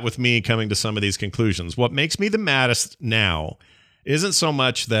of that with me coming to some of these conclusions. What makes me the maddest now isn't so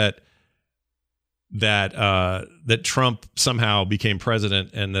much that Trump somehow became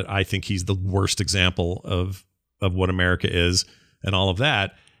president and that I think he's the worst example of what America is and all of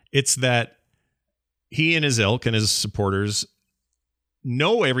that. It's that he and his ilk and his supporters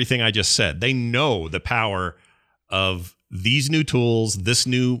know everything I just said. They know the power of these new tools, this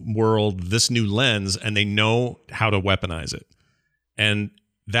new world, this new lens, and they know how to weaponize it. And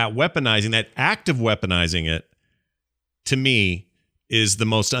that weaponizing, that act of weaponizing it, to me, is the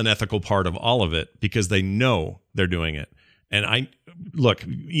most unethical part of all of it because they know they're doing it. And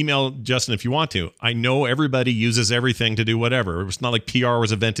email Justin if you want to. I know everybody uses everything to do whatever. It's not like PR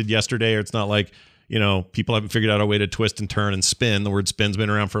was invented yesterday, or it's not like, people haven't figured out a way to twist and turn and spin. The word spin's been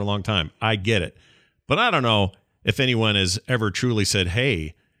around for a long time. I get it. But I don't know if anyone has ever truly said,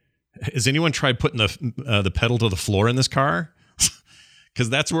 hey, has anyone tried putting the pedal to the floor in this car? Because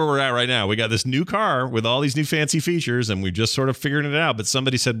that's where we're at right now. We got this new car with all these new fancy features, and we've just sort of figured it out. But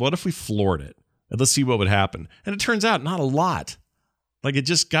somebody said, what if we floored it? And let's see what would happen. And it turns out not a lot. Like it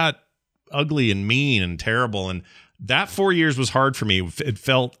just got ugly and mean and terrible. And that 4 years was hard for me. It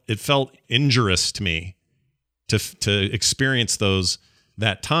felt injurious to me to experience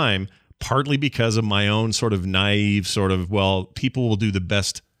that time, partly because of my own sort of naive people will do the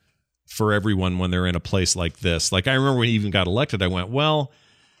best for everyone when they're in a place like this. Like I remember when he even got elected, I went, well,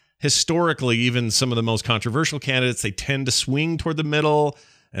 historically, even some of the most controversial candidates, they tend to swing toward the middle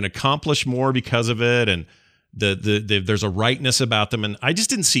and accomplish more because of it. And there's a rightness about them. And I just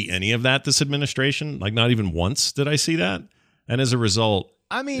didn't see any of that this administration. Like not even once did I see that. And as a result,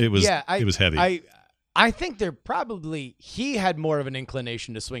 it was heavy. I think he had more of an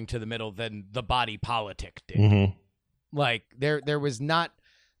inclination to swing to the middle than the body politic did. Mm-hmm. Like there was not,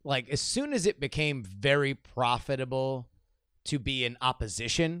 like as soon as it became very profitable to be in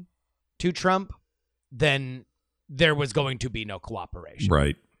opposition to Trump, then there was going to be no cooperation.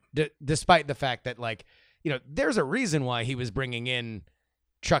 Right. Despite the fact that there's a reason why he was bringing in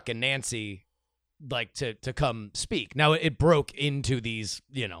Chuck and Nancy to come speak. Now it broke into these,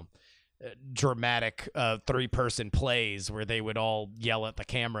 dramatic 3-person plays where they would all yell at the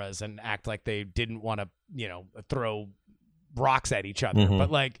cameras and act like they didn't want to, throw rocks at each other.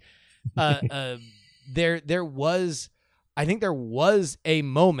 Mm-hmm. But there was a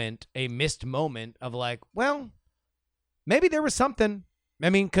moment, a missed moment of maybe there was something. I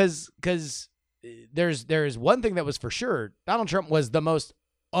mean, because there's one thing that was for sure. Donald Trump was the most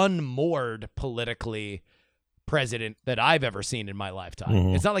unmoored politically president that I've ever seen in my lifetime.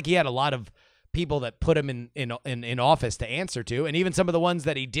 Mm-hmm. It's not like he had a lot of people that put him in office to answer to. And even some of the ones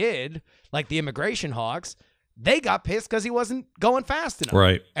that he did, like the immigration hawks, they got pissed because he wasn't going fast enough.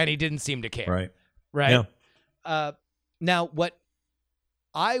 Right. And he didn't seem to care. Right. Right. Yeah. Now, what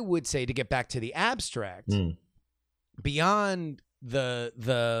I would say, to get back to the abstract, beyond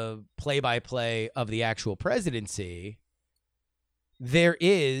the play-by-play of the actual presidency, there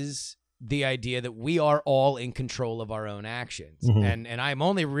is the idea that we are all in control of our own actions. And I'm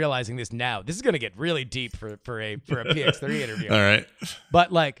only realizing this now. This is going to get really deep for a PX3 interview. All right.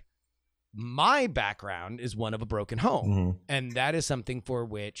 But like, my background is one of a broken home. And that is something for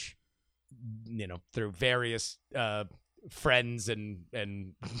which, you know, through various friends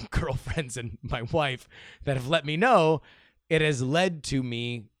and girlfriends and my wife that have let me know, it has led to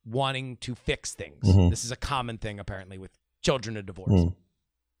me wanting to fix things. This is a common thing apparently with children of divorce.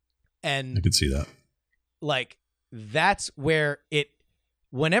 And I could see that. Like, that's where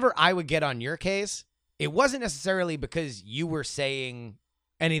whenever I would get on your case, it wasn't necessarily because you were saying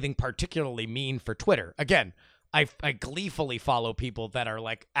anything particularly mean for Twitter. Again, I gleefully follow people that are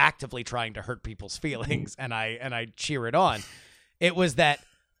like actively trying to hurt people's feelings, and I cheer it on. It was that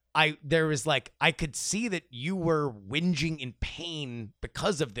I could see that you were whinging in pain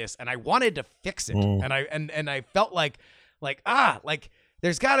because of this, and I wanted to fix it. And I felt like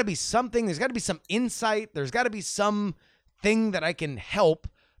there's got to be something, there's got to be some insight, there's got to be some thing that I can help,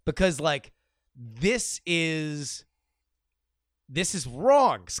 because like this is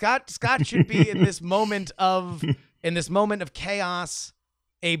wrong. Scott should be in this moment of chaos,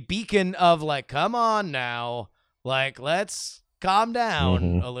 a beacon of like, come on now, like, let's calm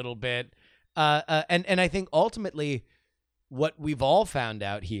down a little bit. And I think ultimately what we've all found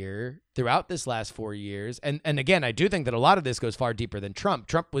out here throughout this last 4 years, and again, I do think that a lot of this goes far deeper than Trump.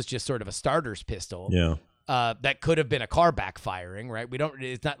 Trump was just sort of a starter's pistol. Yeah. That could have been a car backfiring, right?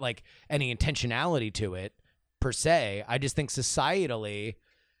 It's not like any intentionality to it per se. I just think societally,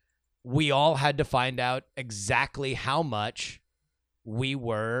 we all had to find out exactly how much we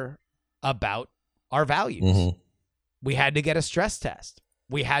were about our values. We had to get a stress test.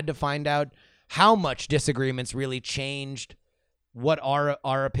 We had to find out how much disagreements really changed what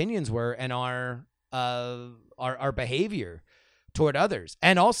our opinions were and our behavior toward others,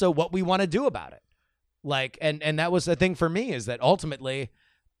 and also what we want to do about it. Like, and that was the thing for me, is that ultimately,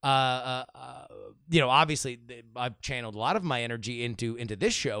 obviously I've channeled a lot of my energy into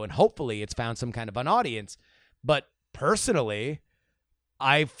this show, and hopefully it's found some kind of an audience. But personally,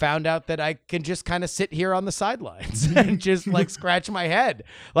 I found out that I can just kind of sit here on the sidelines and just like scratch my head.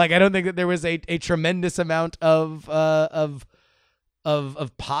 Like, I don't think that there was a tremendous amount of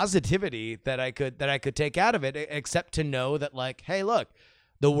positivity that I could take out of it, except to know that, like, hey, look,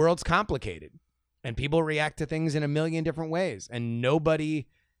 the world's complicated and people react to things in a million different ways, and nobody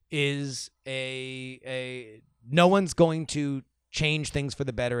is no one's going to change things for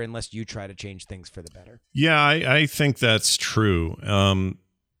the better unless you try to change things for the better. Yeah, I think that's true.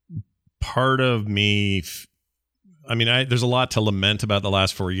 Part of me, there's a lot to lament about the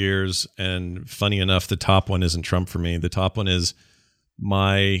last 4 years, and funny enough, the top one isn't Trump for me. The top one is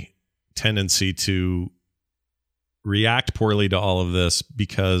my tendency to react poorly to all of this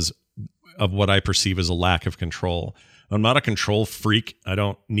because of what I perceive as a lack of control. I'm not a control freak. I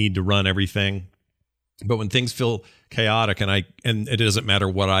don't need to run everything. But when things feel chaotic and it doesn't matter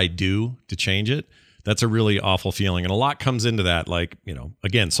what I do to change it, that's a really awful feeling. And a lot comes into that. Like,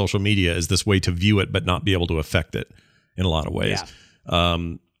 again, social media is this way to view it, but not be able to affect it in a lot of ways. Yeah.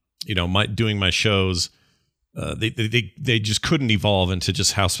 Doing my shows, they just couldn't evolve into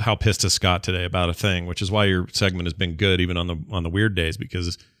just how pissed is Scott today about a thing, which is why your segment has been good even on the weird days,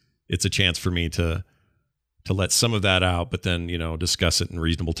 because it's a chance for me to let some of that out, but then, discuss it in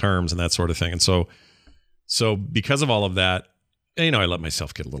reasonable terms and that sort of thing. And so because of all of that, I let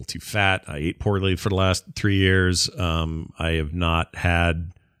myself get a little too fat. I ate poorly for the last 3 years. I have not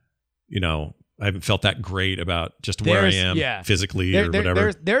had, I haven't felt that great about just where I am physically or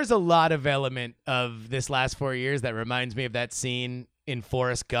whatever. There's a lot of element of this last 4 years that reminds me of that scene in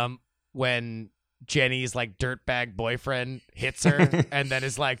Forrest Gump when Jenny's like dirtbag boyfriend hits her and then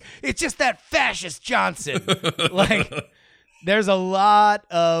is like, it's just that fascist Johnson. Like, there's a lot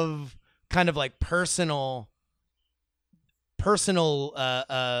of kind of like personal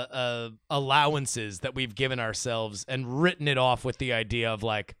allowances that we've given ourselves and written it off with the idea of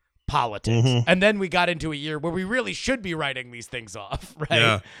like politics. And then we got into a year where we really should be writing these things off, right?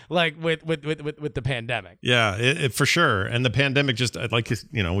 Yeah. Like with the pandemic. Yeah, it for sure. And the pandemic just, like,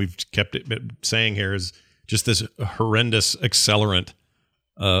 we've kept it saying here, is just this horrendous accelerant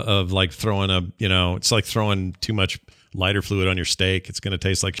of like throwing it's like throwing too much lighter fluid on your steak. It's going to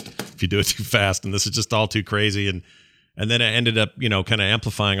taste like if you do it too fast. And this is just all too crazy. And then it ended up, kind of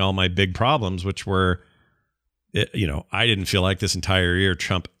amplifying all my big problems, which were, I didn't feel like this entire year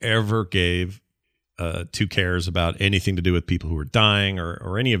Trump ever gave two cares about anything to do with people who were dying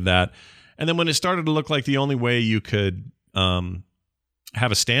or any of that. And then when it started to look like the only way you could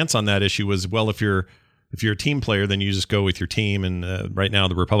have a stance on that issue was, well, if you're a team player, then you just go with your team. And right now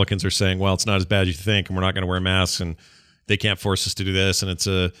the Republicans are saying, well, it's not as bad as you think, and we're not going to wear masks, and they can't force us to do this, and it's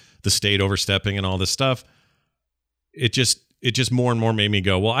the state overstepping and all this stuff. It just more and more made me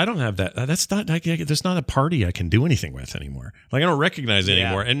go, well, I don't have that. That's not like, there's not a party I can do anything with anymore. Like, I don't recognize it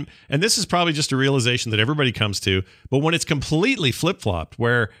anymore. And this is probably just a realization that everybody comes to. But when it's completely flip-flopped,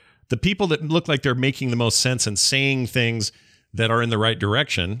 where the people that look like they're making the most sense and saying things that are in the right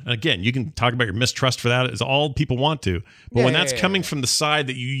direction, again, you can talk about your mistrust for that. It's all people want to. But when that's coming from the side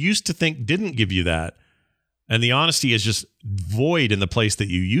that you used to think didn't give you that, and the honesty is just void in the place that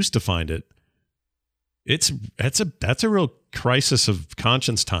you used to find it, that's a real crisis of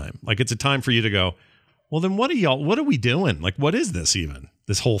conscience time. Like, it's a time for you to go, well, then what are we doing? Like, what is this even?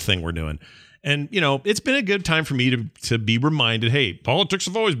 This whole thing we're doing. And, it's been a good time for me to be reminded, hey, politics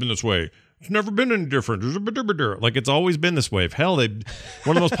have always been this way. It's never been any different. Like, it's always been this way. Hell, one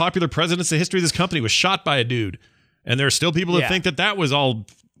of the most popular presidents in the history of this company was shot by a dude. And there are still people that think that was all,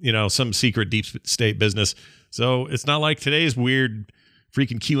 some secret deep state business. So it's not like today's weird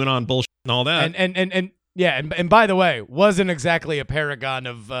freaking QAnon bullshit and all that. And by the way, wasn't exactly a paragon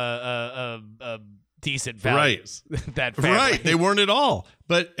of decent values. Right. That family. Right. They weren't at all.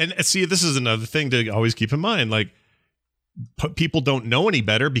 But and see, this is another thing to always keep in mind. Like, people don't know any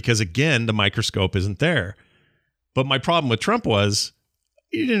better because, again, the microscope isn't there. But my problem with Trump was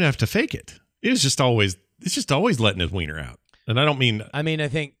he didn't have to fake it. It's just always letting his wiener out. And I don't mean. I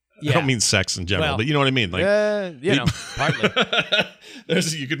think. Yeah. I don't mean sex in general, but you know what I mean? Like, partly.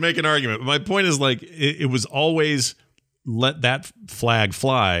 You could make an argument. But my point is, like, it was always let that flag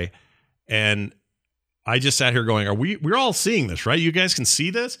fly. And I just sat here going, we're all seeing this, right? You guys can see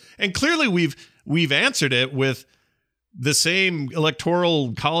this. And clearly we've answered it with the same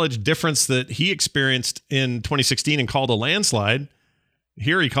electoral college difference that he experienced in 2016 and called a landslide.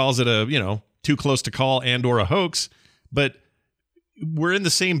 Here he calls it too close to call and or a hoax. But we're in the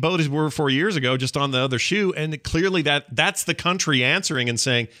same boat as we were 4 years ago, just on the other shoe. And clearly that's the country answering and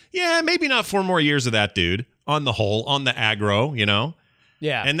saying, yeah, maybe not 4 more years of that, dude, on the whole, on the aggro,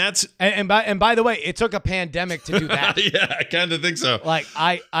 Yeah. And that's and by the way, it took a pandemic to do that. Yeah, I kind of think so. Like,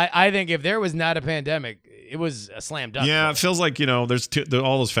 I think if there was not a pandemic, it was a slam dunk. Yeah, it feels like, there's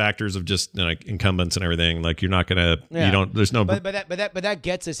all those factors of just incumbents and everything. Like, you're not going to there's no But that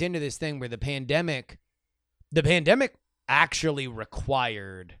gets us into this thing where the pandemic actually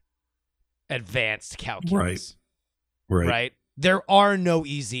required advanced calculus. Right? There are no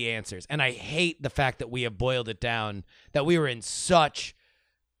easy answers. And I hate the fact that we have boiled it down, that we were in such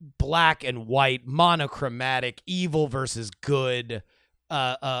black and white, monochromatic, evil versus good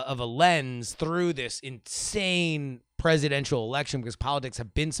of a lens through this insane presidential election, because politics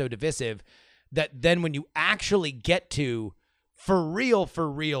have been so divisive that then when you actually get to for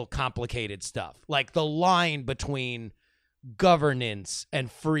real complicated stuff, like the line between governance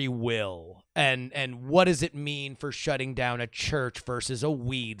and free will, and what does it mean for shutting down a church versus a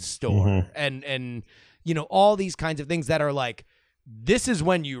weed store, and all these kinds of things that are like, this is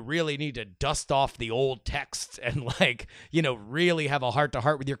when you really need to dust off the old texts and really have a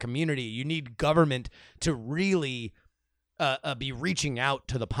heart-to-heart with your community. You need government to really be reaching out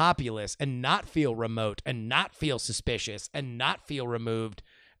to the populace and not feel remote and not feel suspicious and not feel removed.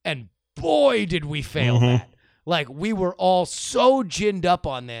 And boy, did we fail that. Like, we were all so ginned up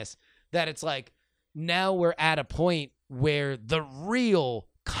on this that it's like, now we're at a point where the real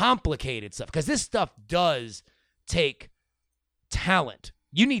complicated stuff, because this stuff does take talent.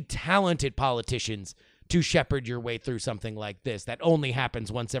 You need talented politicians to shepherd your way through something like this that only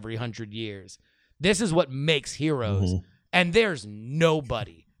happens once every 100 years. This is what makes heroes. And there's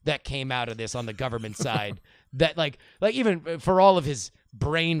nobody that came out of this on the government side that like even for all of his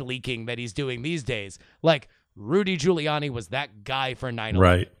brain leaking that he's doing these days, like, Rudy Giuliani was that guy for 9/11.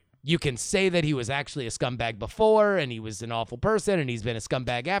 Right. You can say that he was actually a scumbag before, and he was an awful person, and he's been a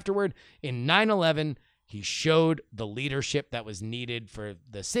scumbag afterward. In 9/11, he showed the leadership that was needed for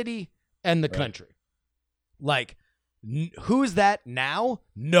the city and the country. Like, who's that now?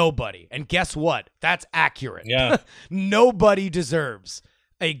 Nobody. And guess what? That's accurate. Yeah. Nobody deserves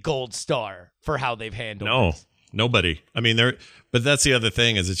a gold star for how they've handled this. Nobody. I mean, but that's the other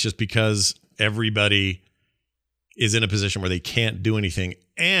thing, is it's just because everybody is in a position where they can't do anything.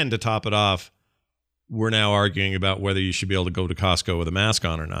 And to top it off, we're now arguing about whether you should be able to go to Costco with a mask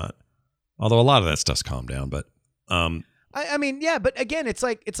on or not. Although a lot of that stuff's calmed down, but I mean, yeah, but again, it's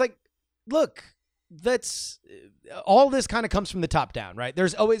like, look, that's all this kind of comes from the top down, right?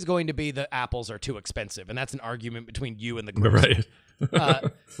 There's always going to be the apples are too expensive, and that's an argument between you and the grocer.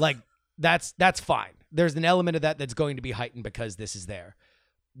 right. Like that's fine. There's an element of that that's going to be heightened because this is there.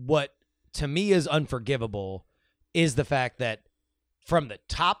 What to me is unforgivable is the fact that from the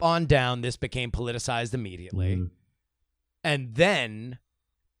top on down, this became politicized immediately. Mm-hmm. And then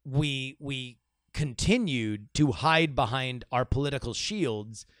we continued to hide behind our political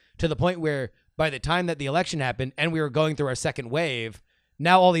shields to the point where by the time that the election happened and we were going through our second wave,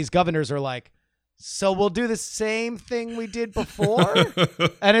 now all these governors are like, so we'll do the same thing we did before?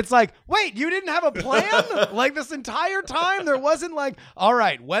 And it's like, wait, you didn't have a plan? Like this entire time there wasn't like, all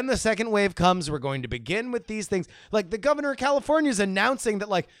right, when the second wave comes, we're going to begin with these things. Like the governor of California is announcing that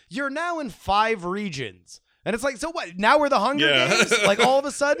like, you're now in 5 regions. And it's like, so what? Now we're the Hunger Games? Like all of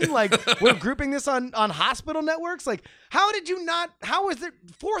a sudden, like we're grouping this on hospital networks? Like how did you not, how is it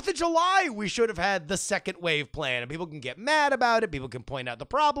 4th of July? We should have had the second wave plan and people can get mad about it. People can point out the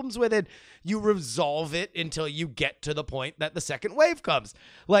problems with it. You resolve it until you get to the point that the second wave comes.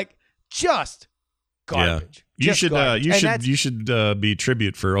 Like just garbage. Yeah. Just You should be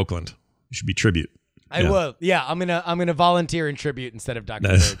tribute for Oakland. You should be tribute. I will. Yeah. I'm going to volunteer in tribute instead of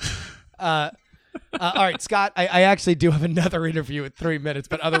Dr. Bird. All right, Scott, I actually do have another interview at 3 minutes,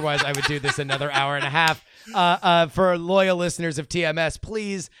 but otherwise I would do this another hour and a half. For loyal listeners of TMS,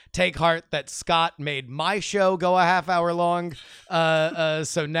 please take heart that Scott made my show go a half hour long.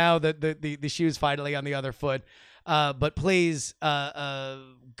 So now the shoe's finally on the other foot. But please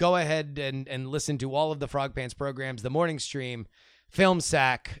go ahead and listen to all of the Frog Pants programs, the morning stream,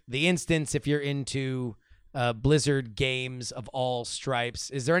 FilmSack, The Instance if you're into Blizzard games of all stripes.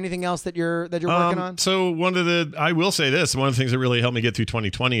 Is there anything else that you're working on? So I will say this, one of the things that really helped me get through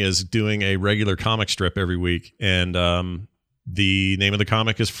 2020 is doing a regular comic strip every week. And the name of the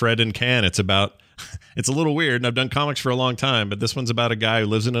comic is Fred and Can. It's a little weird, and I've done comics for a long time, but this one's about a guy who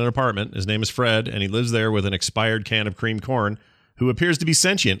lives in an apartment. His name is Fred, and he lives there with an expired can of cream corn who appears to be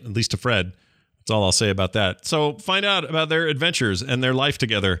sentient, at least to Fred. That's all I'll say about that. So find out about their adventures and their life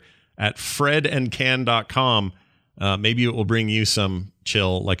together at fredandcan.com. Maybe it will bring you some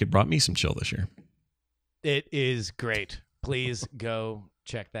chill like it brought me some chill this year. It is great. Please go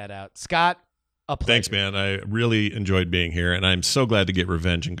check that out. Scott, a pleasure. Thanks, man. I really enjoyed being here, and I'm so glad to get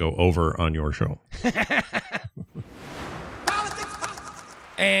revenge and go over on your show.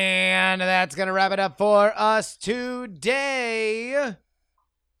 And that's going to wrap it up for us today.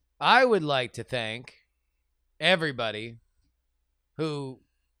 I would like to thank everybody who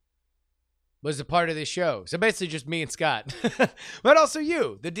was a part of this show. So basically just me and Scott, but also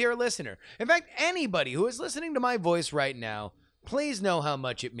you, the dear listener. In fact, anybody who is listening to my voice right now, please know how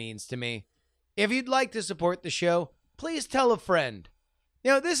much it means to me. If you'd like to support the show, please tell a friend.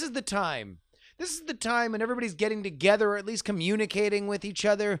 You know, this is the time. This is the time when everybody's getting together, or at least communicating with each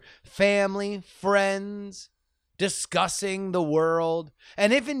other, family, friends, discussing the world.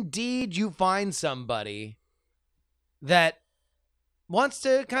 And if indeed you find somebody that wants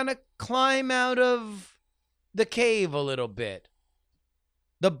to kind of climb out of the cave a little bit,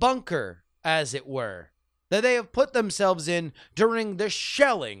 the bunker, as it were, that they have put themselves in during the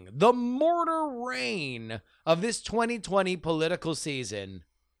shelling, the mortar rain of this 2020 political season,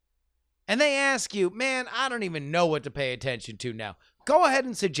 and they ask you, man, I don't even know what to pay attention to now, go ahead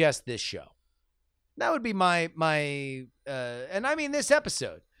and suggest this show. That would be my and I mean this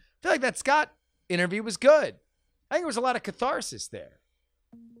episode. I feel like that Scott interview was good. I think there was a lot of catharsis there.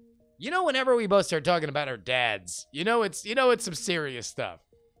 You know, whenever we both start talking about our dads, it's some serious stuff.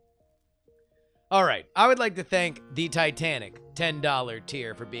 All right, I would like to thank the Titanic $10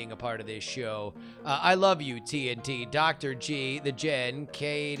 tier for being a part of this show. I love you, TNT, Dr. G, the Jen,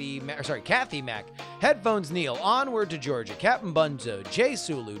 Kathy Mac, Headphones Neil, Onward to Georgia, Captain Bunzo, Jay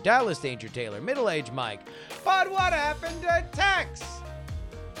Sulu, Dallas Danger Taylor, Middle Age Mike. But what happened to Tex?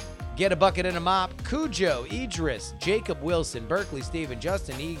 Get a Bucket and a Mop, Cujo, Idris, Jacob Wilson, Berkeley Steven,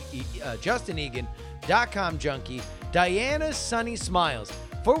 Justin Egan, .com Junkie, Diana Sunny Smiles,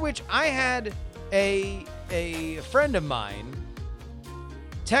 for which I had a friend of mine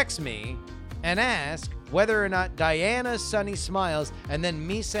text me and ask whether or not Diana Sunny Smiles and then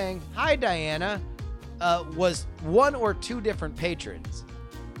me saying, hi, Diana, was one or two different patrons.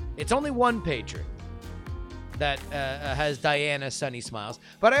 It's only one patron that has Diana Sunny Smiles.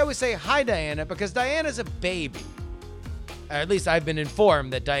 But I always say, hi, Diana, because Diana's a baby. Or at least I've been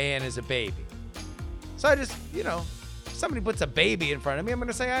informed that Diana's a baby. So I just, if somebody puts a baby in front of me, I'm going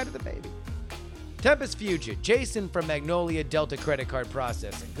to say hi to the baby. Tempest Fugit, Jason from Magnolia Delta Credit Card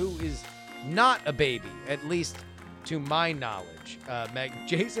Processing, who is not a baby, at least to my knowledge.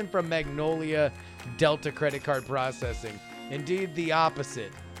 Jason from Magnolia Delta Credit Card Processing. Indeed, the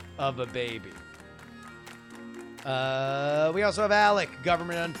opposite of a baby. We also have Alec,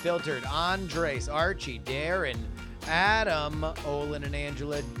 Government Unfiltered, Andres, Archie, Darren, Adam, Olin and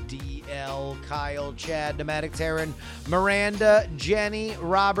Angela, DL, Kyle, Chad, Pneumatic Terran, Miranda, Jenny,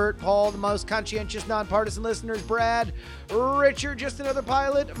 Robert, Paul, the most conscientious nonpartisan listeners, Brad, Richard, just another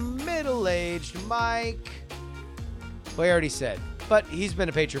pilot, middle-aged Mike. Well, I already said, but he's been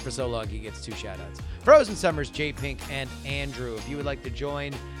a patron for so long he gets 2 shout-outs. Frozen Summers, J Pink, and Andrew. If you would like to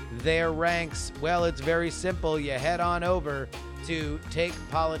join their ranks, well, it's very simple. You head on over to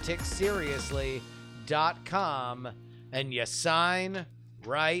takepoliticsseriously.com and you sign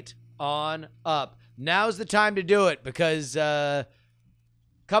right on up. Now's the time to do it because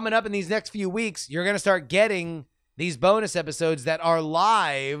coming up in these next few weeks, you're going to start getting these bonus episodes that are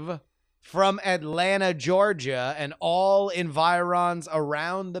live from Atlanta, Georgia, and all environs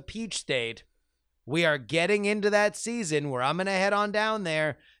around the Peach State. We are getting into that season where I'm going to head on down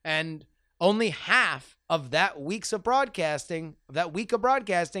there, and only half of that week of broadcasting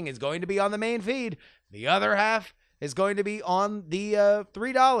is going to be on the main feed. The other half is going to be on the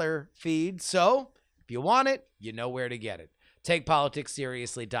 $3 feed. So if you want it, you know where to get it.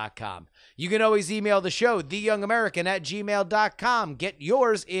 TakePoliticsSeriously.com. You can always email the show, theyoungamerican@gmail.com. Get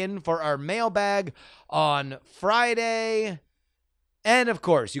yours in for our mailbag on Friday. And, of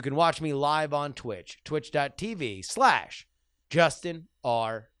course, you can watch me live on Twitch, twitch.tv/Justin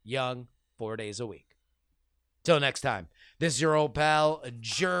R. Young, 4 days a week. Till next time, this is your old pal,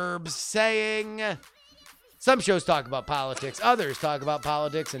 Gerb, saying, some shows talk about politics, others talk about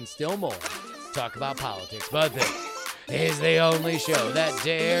politics, and still more talk about politics. But this is the only show that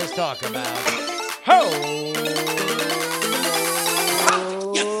dares talk about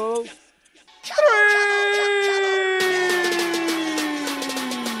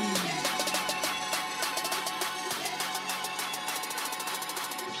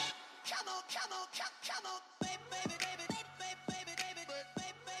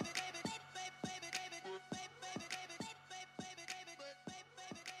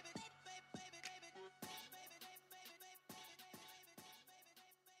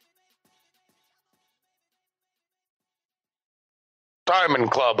Diamond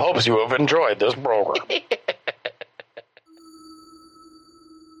Club hopes you have enjoyed this program.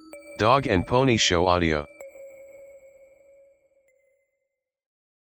 Dog and Pony Show audio.